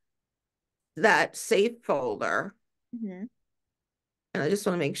to that safe folder, Mm-hmm. and I just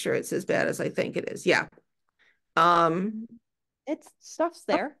want to make sure it's as bad as I think it is. Yeah. It's stuff's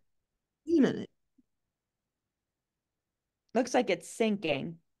there. Wait a minute. Looks like it's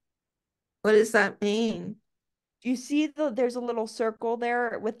syncing. What does that mean? Do you see there's a little circle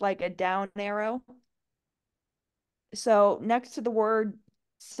there with like a down arrow? So next to the word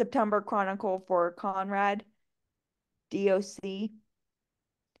September Chronicle for Conrad, DOC.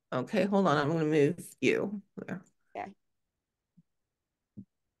 Okay, hold on. I'm going to move you. There. Okay.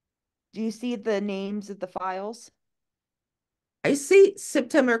 Do you see the names of the files? I see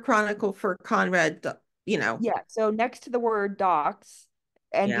September Chronicle for Conrad, you know. Yeah, so next to the word docs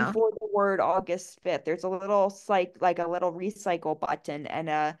and Yeah. before the word August 5th, there's a little like a little recycle button and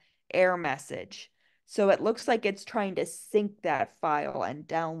a error message. So it looks like it's trying to sync that file and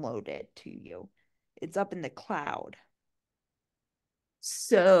download it to you. It's up in the cloud.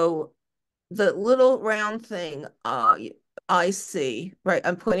 So the little round thing I see, right?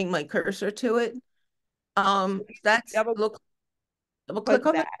 I'm putting my cursor to it. That's Double click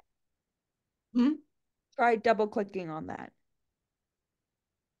on that. that. Hmm? Try double clicking on that.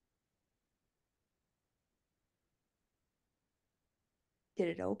 Did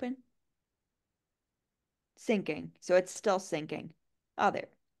it open? Syncing. So it's still syncing. Oh, there.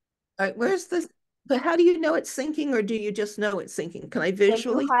 All right, where's this? But how do you know it's syncing or do you just know it's syncing? Can I When you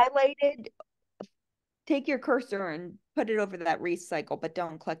visually? highlighted, take your cursor and put it over that recycle, but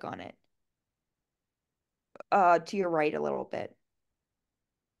don't click on it. To your right a little bit.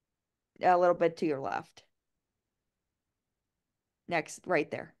 A little bit to your left. Next, right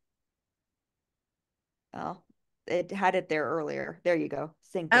there. Oh, it had it there earlier. There you go.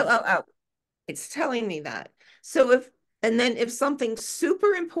 Syncing. Oh. It's telling me that. So and then if something's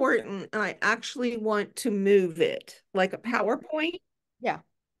super important and I actually want to move it, like a PowerPoint. Yeah.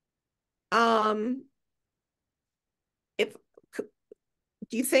 If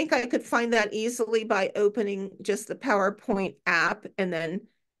do you think I could find that easily by opening just the PowerPoint app and then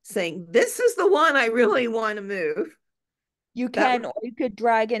saying, this is the one I really want to move? You can, or you could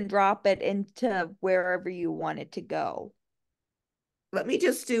drag and drop it into wherever you want it to go. Let me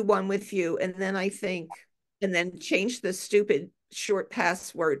just do one with you. And then I think, and then change the stupid short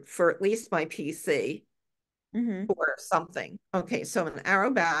password for at least my PC or something. Okay, so an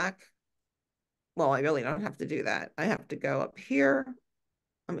arrow back. Well, I really don't have to do that. I have to go up here.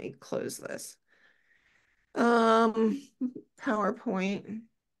 Let me close this. PowerPoint.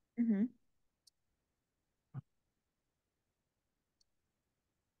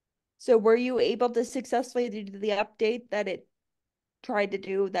 So were you able to successfully do the update that it tried to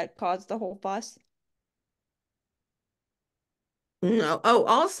do that caused the whole fuss? No. Oh,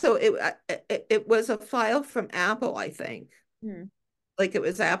 also it was a file from Apple, I think. Like it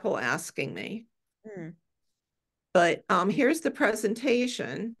was Apple asking me. But here's the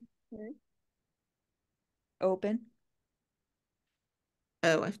presentation. Open.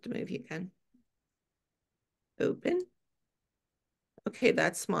 Oh, I have to move you again. Open. Okay,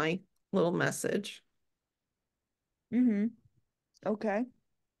 that's my little message. Okay.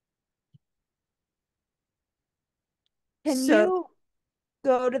 Can you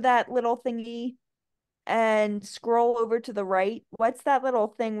go to that little thingy and scroll over to the right? What's that little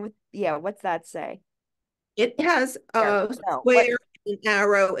thing with, yeah, what's that say? It has a square, an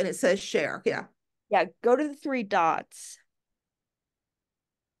arrow, and it says share. Yeah. Yeah, go to the three dots.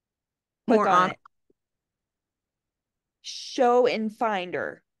 Click more on on. it. Show in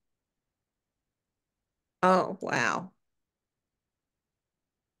Finder. Oh, wow.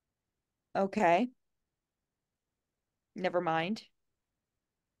 Okay. Never mind.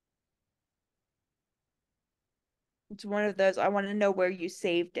 It's one of those, I want to know where you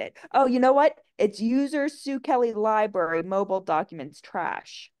saved it. Oh, you know what? It's user Sue Kelly library, mobile documents,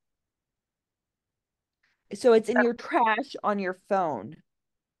 trash. So it's in your trash on your phone.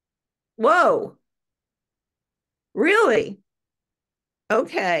 Whoa. Really?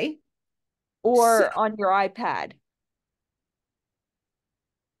 Okay. So, Or on your iPad.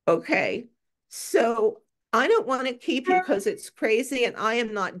 okay. So I don't want to keep you because it's crazy and I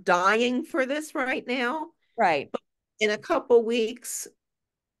am not dying for this right now. Right. But in a couple weeks,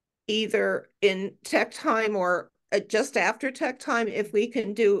 either in tech time or just after tech time, if we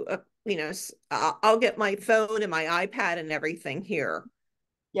can do a, I'll get my phone and my iPad and everything here.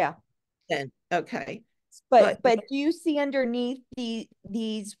 Yeah. Then okay. But do you see underneath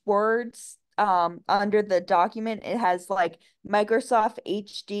these words under the document it has like Microsoft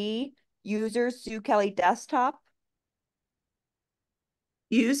HD user Sue Kelly desktop?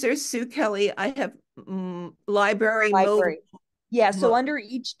 User Sue Kelly, I have library mobile. Yeah, so under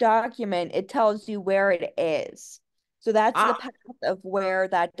each document it tells you where it is. So that's the path of where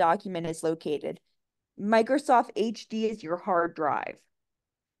that document is located. Microsoft HD is your hard drive.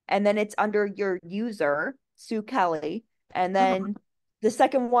 And then it's under your user, Sue Kelly. And then the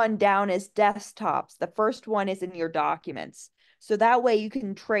second one down is desktops. The first one is in your documents. So that way you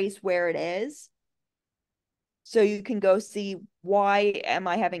can trace where it is. So you can go see why am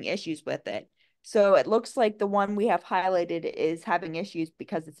I having issues with it. So it looks like the one we have highlighted is having issues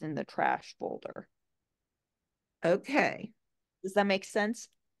because it's in the trash folder. Okay. Does that make sense?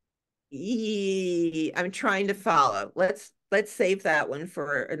 I'm trying to follow. Let's save that one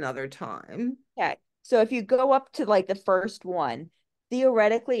for another time. Okay. So if you go up to like the first one,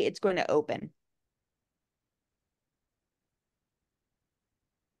 theoretically it's going to open.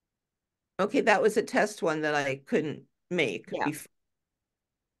 Okay, that was a test one that I couldn't make Yeah. before.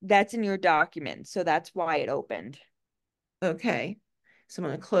 That's in your document, so that's why it opened. Okay. So I'm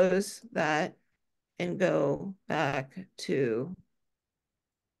going to close that and go back to,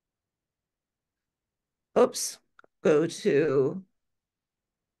 oops, go to,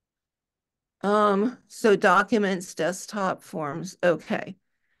 so documents, desktop forms. Okay.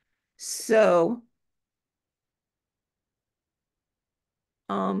 So,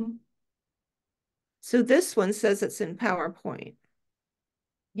 so this one says it's in PowerPoint.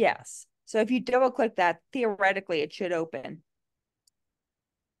 Yes. So if you double click that, theoretically it should open.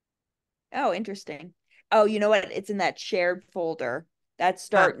 Oh, interesting. Oh, you know what? It's in that shared folder. That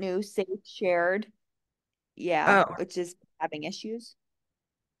start new, save shared. Yeah, Oh, which is having issues.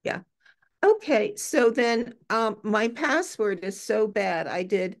 yeah. Okay, so then my password is so bad. I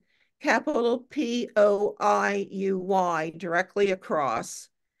did capital POIUY directly across,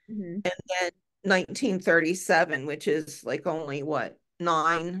 and then 1937, which is like only what,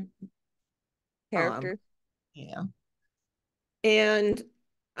 9 characters. Yeah. And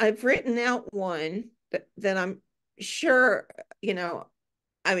I've written out one that I'm sure,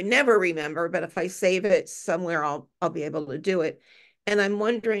 I would never remember, but if I save it somewhere, I'll be able to do it. And I'm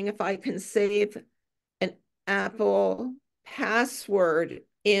wondering if I can save an Apple password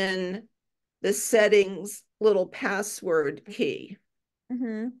in the settings little password key.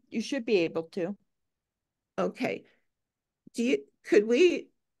 You should be able to. Okay. Could we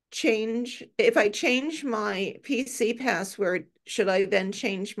change, if I change my PC password, should I then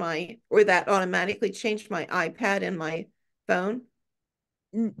change or that automatically change my iPad and my phone?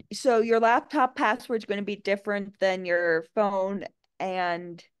 So your laptop password is going to be different than your phone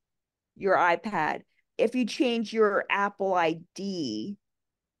and your iPad. If you change your Apple ID,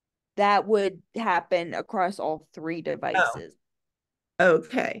 that would happen across all three devices.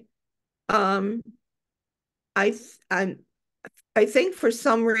 Okay. Um, I think for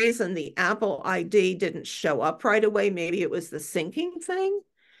some reason the Apple ID didn't show up right away. Maybe it was the syncing thing,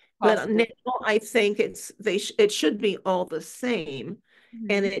 but now I think it should be all the same,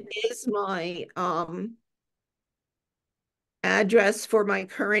 and it is my address for my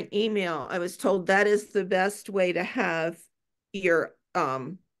current email. I was told that is the best way to have your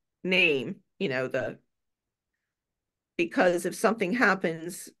name, because if something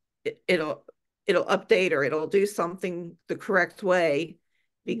happens, it'll update or it'll do something the correct way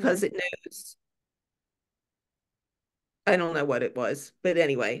because it knows. I don't know what it was, but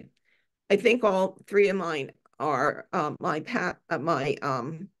anyway, I think all three of mine are my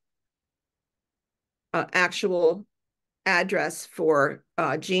actual address for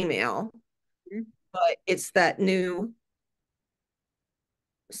Gmail. but it's that new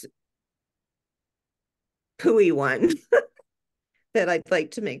pooey one that I'd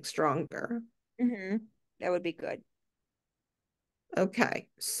like to make stronger. Mm-hmm. That would be good. Okay,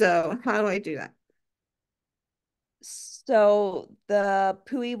 so how do I do that? So the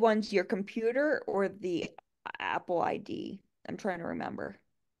Pui one's your computer or the Apple ID? I'm trying to remember.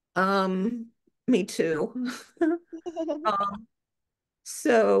 Me too. Um,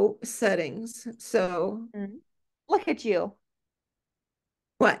 so settings. So Look at you.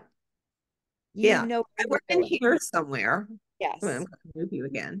 what? You Yeah, know where we're you're in going. here somewhere. Yes. I'm going to move you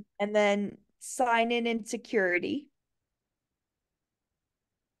again. And then sign in security.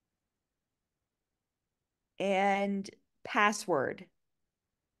 And password.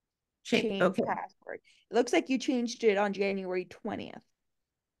 Change Okay. password. It looks like you changed it on January 20th.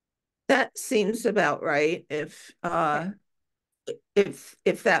 That seems about right. If that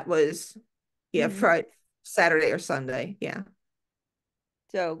was Friday, Saturday or Sunday. Yeah.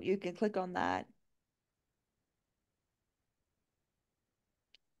 So you can click on that.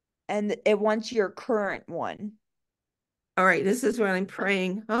 And it wants your current one. All right, this is where I'm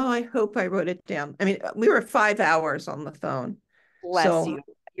praying. Oh, I hope I wrote it down. I mean, we were 5 hours on the phone. Bless you.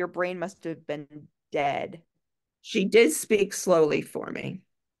 Your brain must have been dead. She did speak slowly for me.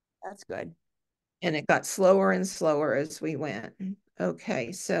 That's good. And it got slower and slower as we went.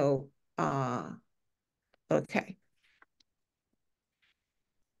 Okay, so okay.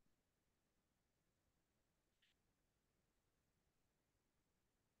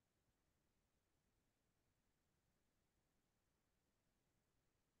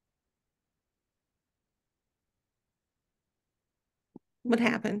 What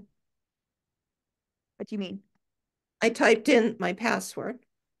happened? What do you mean? I typed in my password.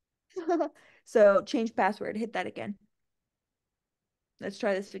 So change password. Hit that again. Let's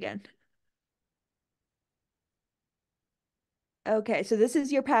try this again. Okay, so this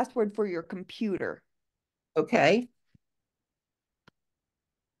is your password for your computer. Okay.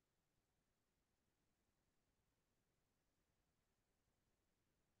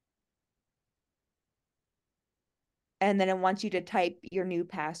 And then it wants you to type your new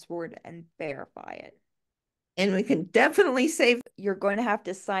password and verify it. And we can definitely save. You're going to have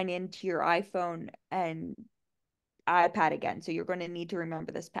to sign into your iPhone and iPad again. So you're going to need to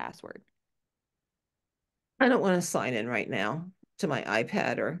remember this password. I don't want to sign in right now to my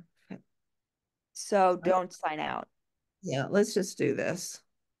iPad or. So don't sign out. Yeah, let's just do this.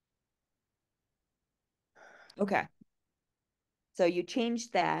 Okay. So you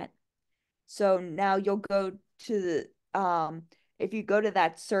changed that. So now you'll go to the if you go to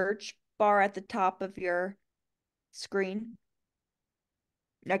that search bar at the top of your screen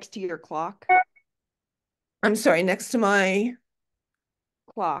next to your clock. I'm sorry, next to my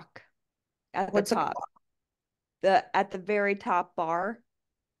Clock at the what's top. At the very top bar,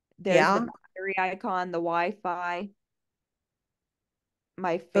 there's the battery icon, the Wi-Fi.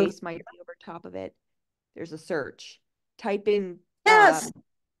 My face might be over top of it. There's a search. Type in yes.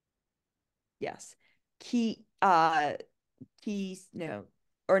 Keys, no,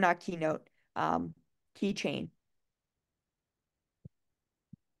 or not keynote, keychain.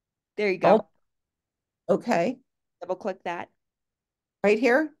 There you go. Okay. Double click that. Right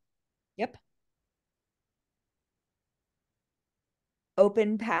here? Yep.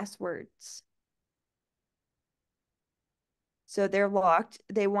 Open passwords. So they're locked.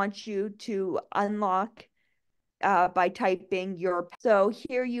 They want you to unlock by typing your. So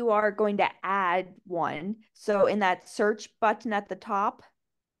here you are going to add one. So in that search button at the top,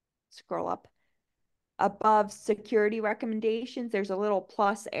 scroll up. Above security recommendations, there's a little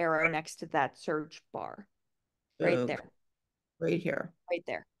plus arrow next to that search bar. Right there. Right here. Right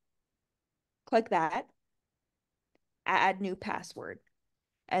there. Click that. Add new password.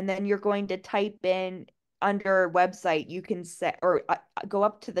 And then you're going to type in under website, you can set or go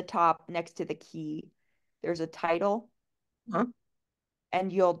up to the top next to the key. There's a title.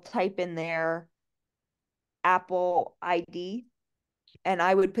 And you'll type in there Apple ID. And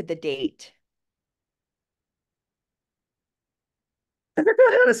I would put the date. I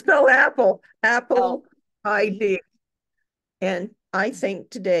forgot how to spell Apple. Apple ID. And I think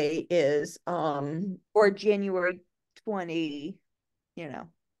today is or January 20,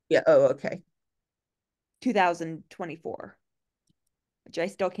 Yeah, oh, okay. 2024. Which I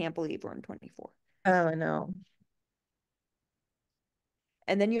still can't believe we're in 24. Oh, no.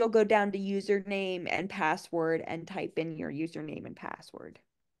 And then you'll go down to username and password and type in your username and password.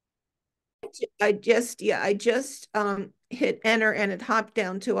 I just hit enter and it hopped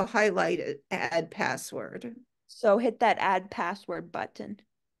down to a highlighted add password. So hit that add password button.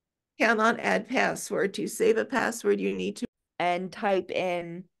 cannot add password. To save a password, you need to and type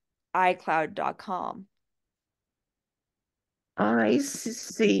in iCloud.com.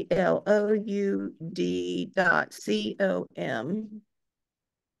 ICLOUD.com.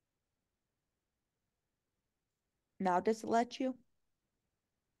 Now does it let you?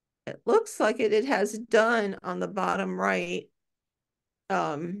 It looks like it has done on the bottom right.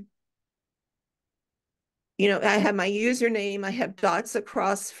 You know, I have my username, I have dots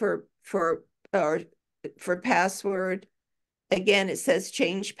across for password. Again, it says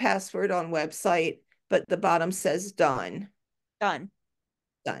change password on website, but the bottom says done. Done.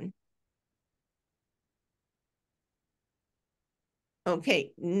 Done.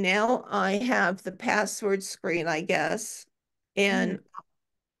 Okay, now I have the password screen, I guess, and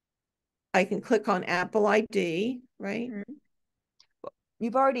I can click on Apple ID, right?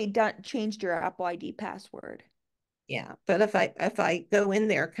 You've already changed your Apple ID password. Yeah, but if I go in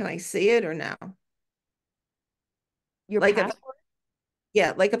there, can I see it or no? Your like password?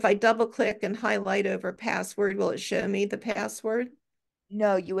 Yeah, like if I double click and highlight over password, will it show me the password?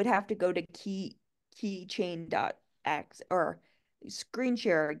 No, you would have to go to keychain.x or screen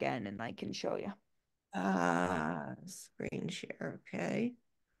share again, and I can show you. Screen share, okay.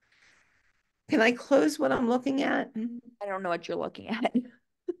 Can I close what I'm looking at? I don't know what you're looking at.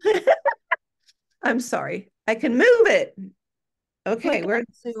 I'm sorry. I can move it. Okay, where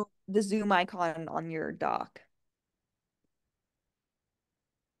the Zoom icon on your dock.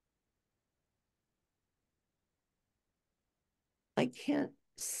 I can't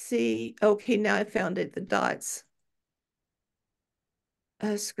see. Okay, now I found it, the dots.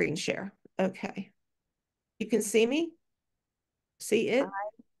 Screen share. Okay. You can see me? See it? I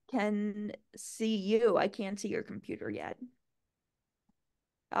can see you. I can't see your computer yet.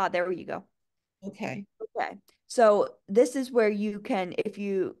 Ah, there you go. Okay. Okay. So this is where you can,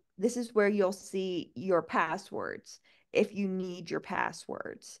 this is where you'll see your passwords if you need your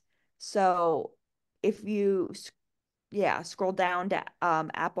passwords. So if you, scroll down to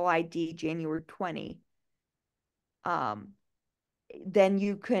Apple ID January 20, then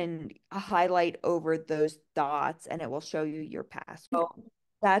you can highlight over those dots and it will show you your password. So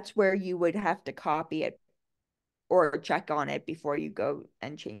that's where you would have to copy it or check on it before you go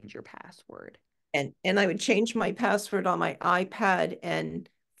and change your password. And I would change my password on my iPad and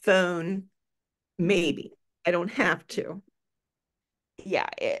phone, maybe. I don't have to. Yeah,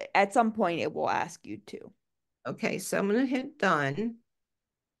 at some point it will ask you to. Okay, so I'm going to hit done.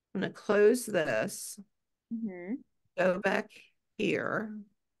 I'm going to close this. Go back here.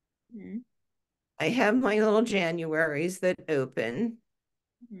 I have my little Januaries that open.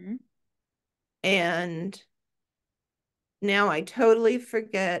 And now I totally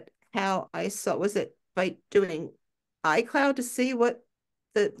forget how I saw, was it by doing iCloud to see what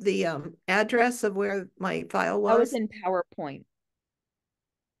the address of where my file was? I was in PowerPoint.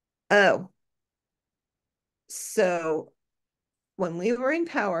 Oh. So when we were in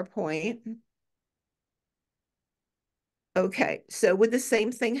PowerPoint, okay, so would the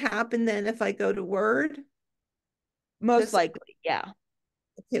same thing happen then if I go to Word? Most likely, yeah.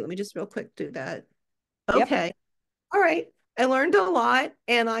 Okay, let me just real quick do that. Yep. Okay. All right. I learned a lot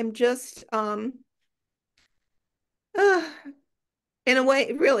and I'm just in a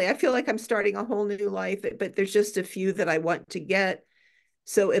way, really, I feel like I'm starting a whole new life, but there's just a few that I want to get.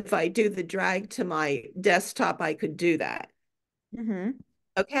 So if I do the drag to my desktop, I could do that.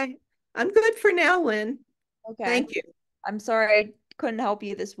 Okay. I'm good for now, Lynn. Okay. Thank you. I'm sorry I couldn't help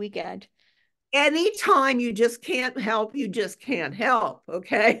you this weekend. Anytime you just can't help, you just can't help.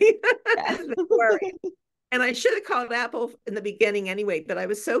 Okay. Don't worry. And I should have called Apple in the beginning anyway, but I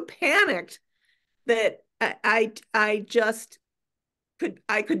was so panicked that I just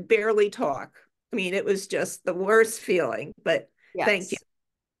could barely talk. I mean, it was just the worst feeling, but thank you.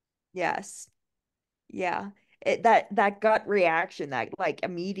 Yes. Yeah. That gut reaction, that like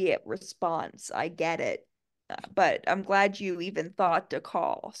immediate response, I get it. But I'm glad you even thought to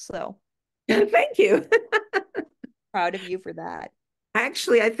call. So thank you. proud of you for that.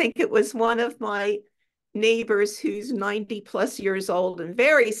 Actually, I think it was one of my neighbors who's 90 plus years old and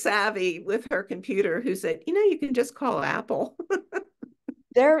very savvy with her computer who said, you know, you can just call Apple.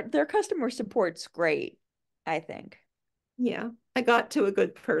 Their customer support's great, I think. Yeah, I got to a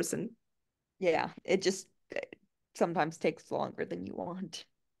good person. Yeah, it just sometimes takes longer than you want.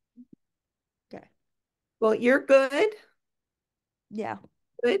 Okay. Well, you're good. Yeah.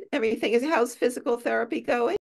 Good. Everything is, how's physical therapy going?